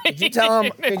 Could you tell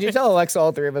him? Could you tell Alexa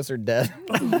all three of us are dead?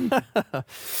 All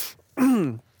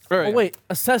right. Oh wait,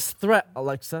 assess threat,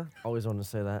 Alexa. Always wanted to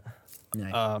say that.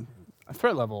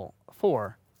 Threat level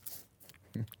 4.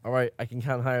 All right, I can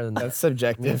count higher than that. That's Means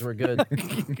subjective. we're good.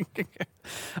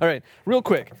 All right, real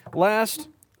quick, last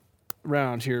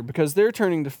round here because they're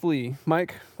turning to flee.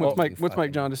 Mike, what's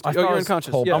Mike John just? I Oh, thought you're I was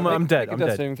unconscious. cold. Yeah, I'm dead, Make a I'm death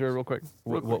dead. saving throw real quick.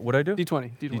 What I do?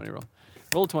 D20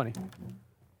 roll a 20.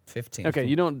 15. Okay,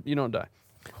 you don't die.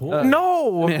 Cool.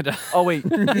 No. Amanda. Oh wait.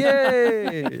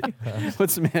 Yay!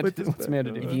 What's Amanda do?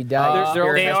 If you die, They're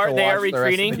all- They are the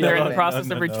retreating. They're in the day. process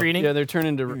of retreating. Yeah,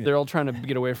 they're all trying to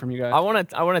get away from you guys. I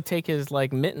want to take his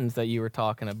like mittens that you were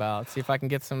talking about. See if I can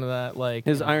get some of that like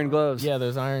His iron gloves. Yeah,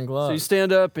 those iron gloves. So you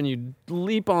stand up and you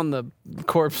leap on the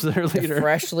corpse of their The leader,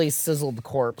 freshly sizzled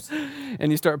corpse.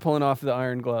 and you start pulling off the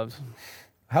iron gloves.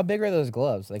 How big are those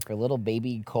gloves? Like for little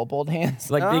baby kobold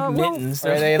hands? like big well, mittens.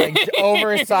 Or are they like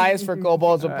oversized for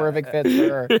kobolds with perfect fits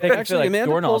for her? Actually, like Amanda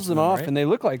doorknobs pulls them on them, off, right? and they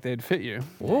look like they'd fit you.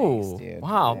 Whoa! dude.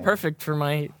 Wow, Yeah. perfect for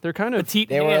my They're kind of petite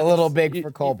They were a hands. little big You,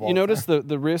 for kobolds. you notice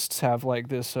the wrists have like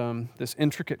this this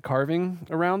intricate carving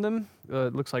around them.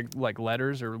 It looks like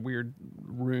letters or weird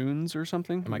runes or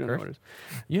something. Am I You don't know cursed?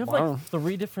 what it is. You have Wow. like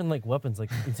 3 different like weapons. Like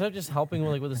instead of just helping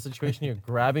with the situation, you're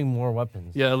grabbing more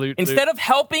weapons. Yeah, loot. Instead of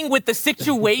helping with the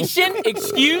situation,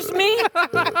 excuse me?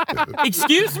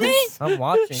 Excuse me? I'm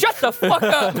watching. Shut the fuck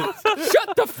up.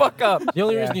 Shut the fuck up. The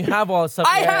only reason you have all this stuff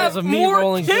I is have because of me more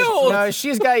rolling good kills. No,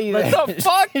 she's got you there. What the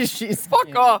fuck? She's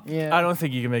Fuck off. Yeah. I don't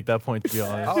think you can make that point, to be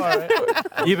honest. All right.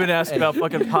 You've been asking about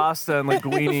fucking pasta and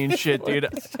linguine and shit, dude.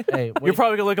 Hey, You're wait,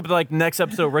 probably gonna look up the like next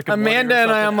episode of Rick and Morty or Amanda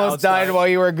and I something almost died outside. while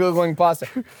you were Googling pasta.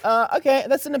 Okay,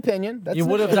 that's an opinion. That's you an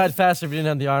would have opinion. died faster if you didn't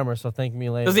have the armor. So thank me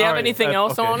later. Does he have Alright, anything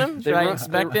else okay. on him? They Should I run-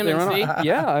 inspect they him and run- see?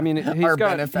 Yeah, I mean he's Our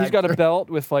got a benefactor. belt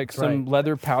with like some Right.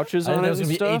 leather pouches I on think it there's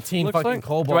and gonna be stuff. 18 looks fucking like.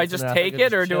 kobolds. Do I in just there. take could it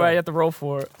just or do chill. I have to roll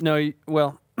for it? No,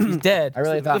 well, He's dead. I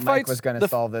really the thought Mike fights- was going the to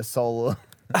solve this solo.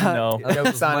 No. That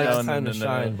was Son, Mike's no, time to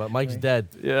shine, but Mike's dead.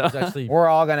 Yeah. He's actually, We're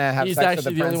all going to have he's sex with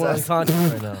actually the the only one princess.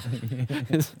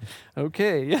 unconscious right now.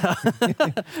 Okay, yeah.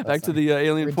 Back to the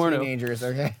alien We're porno. teenagers,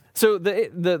 okay? So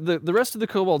the rest of the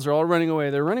kobolds are all running away.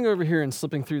 They're running over here and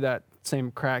slipping through that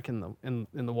same crack in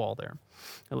the wall there.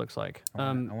 It looks like.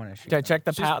 I want to shoot. Should I check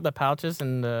the Just- the pouches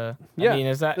and Yeah. I mean,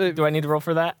 is that Uh, do I need to roll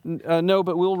for that? No,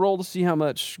 but we'll roll to see how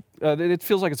much. It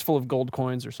feels like it's full of gold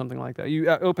coins or something like that. You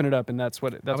open it up and that's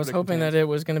what. I was hoping that it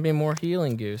was going to be more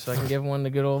healing goo, so I can give one to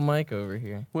good old Mike over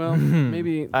here. Well,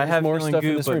 maybe I there's have more healing stuff in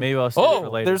goo, this but room. maybe I'll save it for Oh,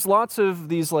 later. there's lots of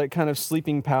these like kind of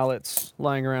sleeping pallets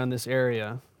lying around this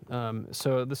area.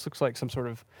 So this looks like some sort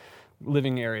of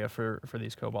living area for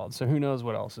these kobolds. So who knows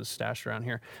what else is stashed around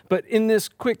here. But in this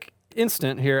quick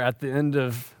instant here at the end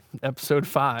of episode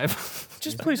 5,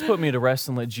 Just please put me to rest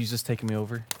and let Jesus take me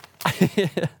over.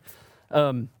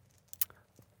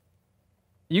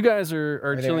 you guys are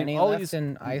Are there chilling. any All left these,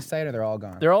 in eyesight, or they're all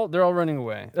gone? they're all running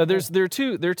away. There are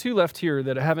two left here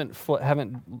that haven't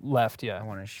left yet. I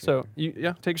want to shoot. So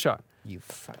take a shot. You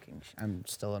fucking. I'm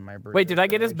still in my. Wait, did I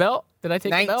get his belt? Did I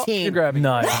take the belt? 19. You're grabbing.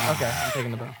 Nice. Okay, I'm taking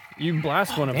the belt. You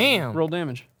blast one of them. Damn. Roll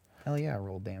damage. Hell yeah,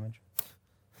 roll damage.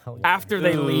 After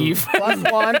they leave.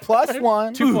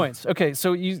 +1. 2 points. Okay,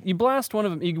 so you blast one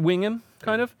of them. You wing him,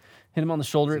 kind of. Hit him on the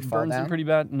shoulder. Does It he fall burns him down? pretty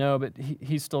bad. No, but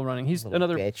he's still running. He's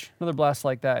another Bitch. blast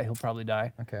like that. He'll probably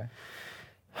die. Okay.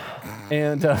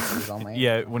 And He's all my.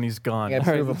 Yeah, when he's gone. I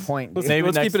gotta prove a point. Dude. Maybe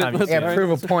let's next keep it. time. Let's, Yeah, all right.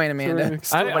 prove a point, Amanda.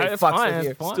 Still- Nobody it's fucks fine, with you.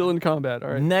 it's fine. Still in combat.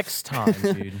 All right. Next time,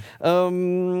 dude. So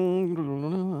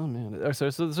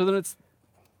then it's.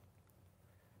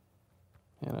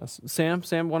 Sam,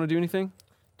 want to do anything?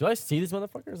 Do I see these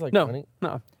motherfuckers like No, running?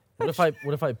 no. What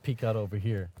if I peek out over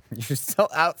here? You're still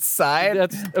outside.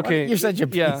 That's okay. You're such a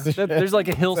piece of shit. There's like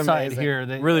a hillside amazing. here.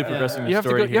 That, Really progressing You the have to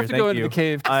story go. You have to here. go Thank into you. the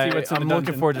cave to see what's in the I'm dungeon.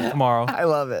 looking forward to tomorrow. I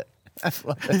love it. I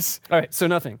love it. All right, so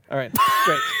nothing. All right,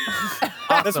 great.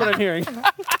 That's what I'm hearing.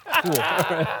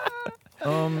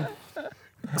 Um,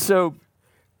 So,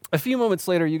 a few moments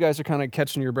later, you guys are kind of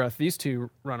catching your breath. These two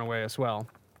run away as well,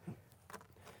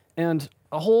 and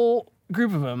a whole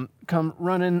group of them come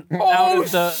running out of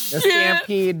the The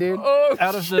stampede, dude.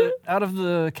 out of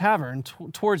the cavern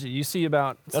towards you. You see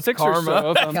about 6 or karma. so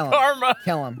of them Kill him. Karma.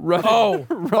 Kill him. running.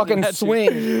 Fucking at you.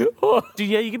 swing. Dude,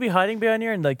 yeah, you could be hiding behind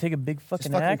here and like take a big Just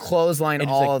fucking fucking axe. clothesline and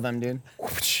just, all like- of them, dude.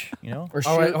 You know? Or shoot.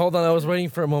 All right, hold on. I was waiting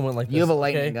for a moment like this. You have a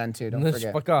lightning okay? gun too. Don't Let's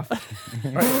forget. fuck off.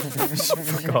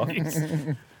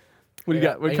 What do you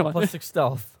got? What, I come got on. +6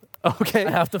 stealth. Okay.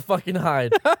 I have to fucking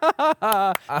hide.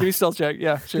 Give me a stealth check.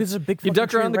 Yeah, sure. There's a big You fucking duck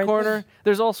tree around the right corner.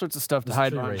 There's all sorts of stuff to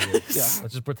hide Tree behind. right here. Yeah.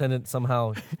 Let's just pretend it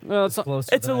somehow No, it's not,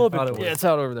 closer. It's than a I little thought bit- it was. yeah, it's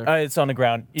out over there. It's on the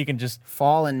ground. You can just.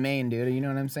 Fall in Maine, dude. You know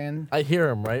what I'm saying? I hear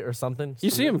him, right, or something. You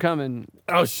see him coming.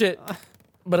 Oh shit!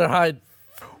 Better hide.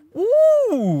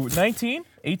 Ooh, 19,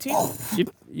 18.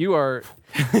 You are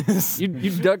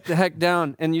you duck the heck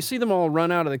down, and you see them all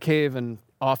run out of the cave and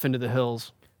off into the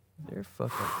hills. They're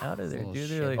fucking out of there, Oh, dude.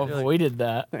 shit. They're like Avoided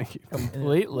that Thank you.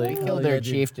 completely. Killed yeah, their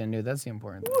dude. chieftain, dude. That's the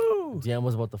important thing. DM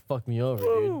was about to fuck me over,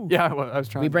 dude. Yeah, I was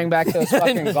trying. We bring back those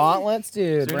fucking gauntlets,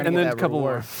 dude. We're gonna and get then a that couple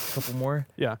reward. couple more.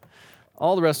 Yeah,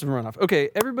 all the rest of them run off. Okay,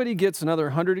 everybody gets another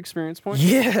 100 experience points.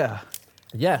 Yeah.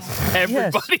 Yes.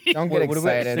 Everybody. Don't get What do we-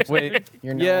 excited. Wait.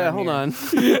 You're Yeah, nowhere hold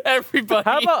near. on. Everybody.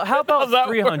 How about that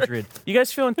 300? You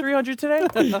guys feeling 300 today?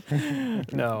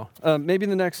 No. Maybe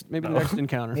the next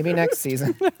encounter. Maybe next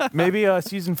season. Maybe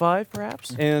season 5,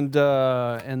 perhaps. And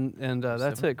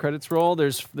that's it. Credits roll.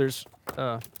 There's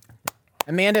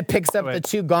Amanda picks up Wait. the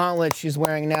 2 gauntlets she's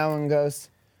wearing now and goes,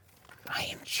 "I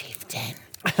am chieftain."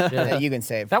 Yeah, you can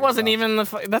save. That wasn't even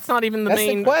that's not even the That's the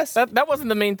main quest. That wasn't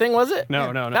the main thing, was it?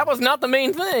 No. That was not the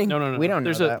main thing. No. We don't know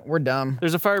There's that. We're dumb.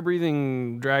 There's a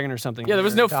fire-breathing dragon or something. Yeah, there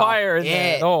was here. no fire in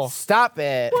there at all. Stop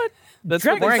it. What? That's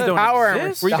Dragons what Wearing they don't said. power armor.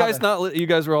 exist. Were you Stop guys it. not? You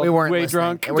guys were all We weren't way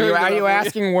listening. drunk. Are you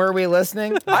asking were we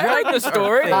listening? I heard the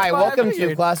story. Hi, That's why I welcome to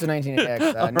figured. Class of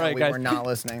 19X. No, right, we guys. were not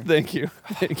listening. Thank you.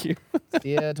 Thank you.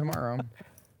 See ya tomorrow.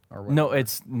 Or No, whatever.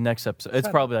 it's next episode. It's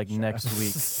probably like next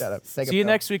week. Shut up. Take a See you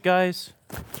pill. next week, guys.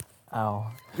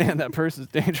 Ow. Man, that purse is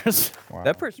dangerous. Wow.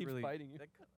 That person Keeps really. fighting you.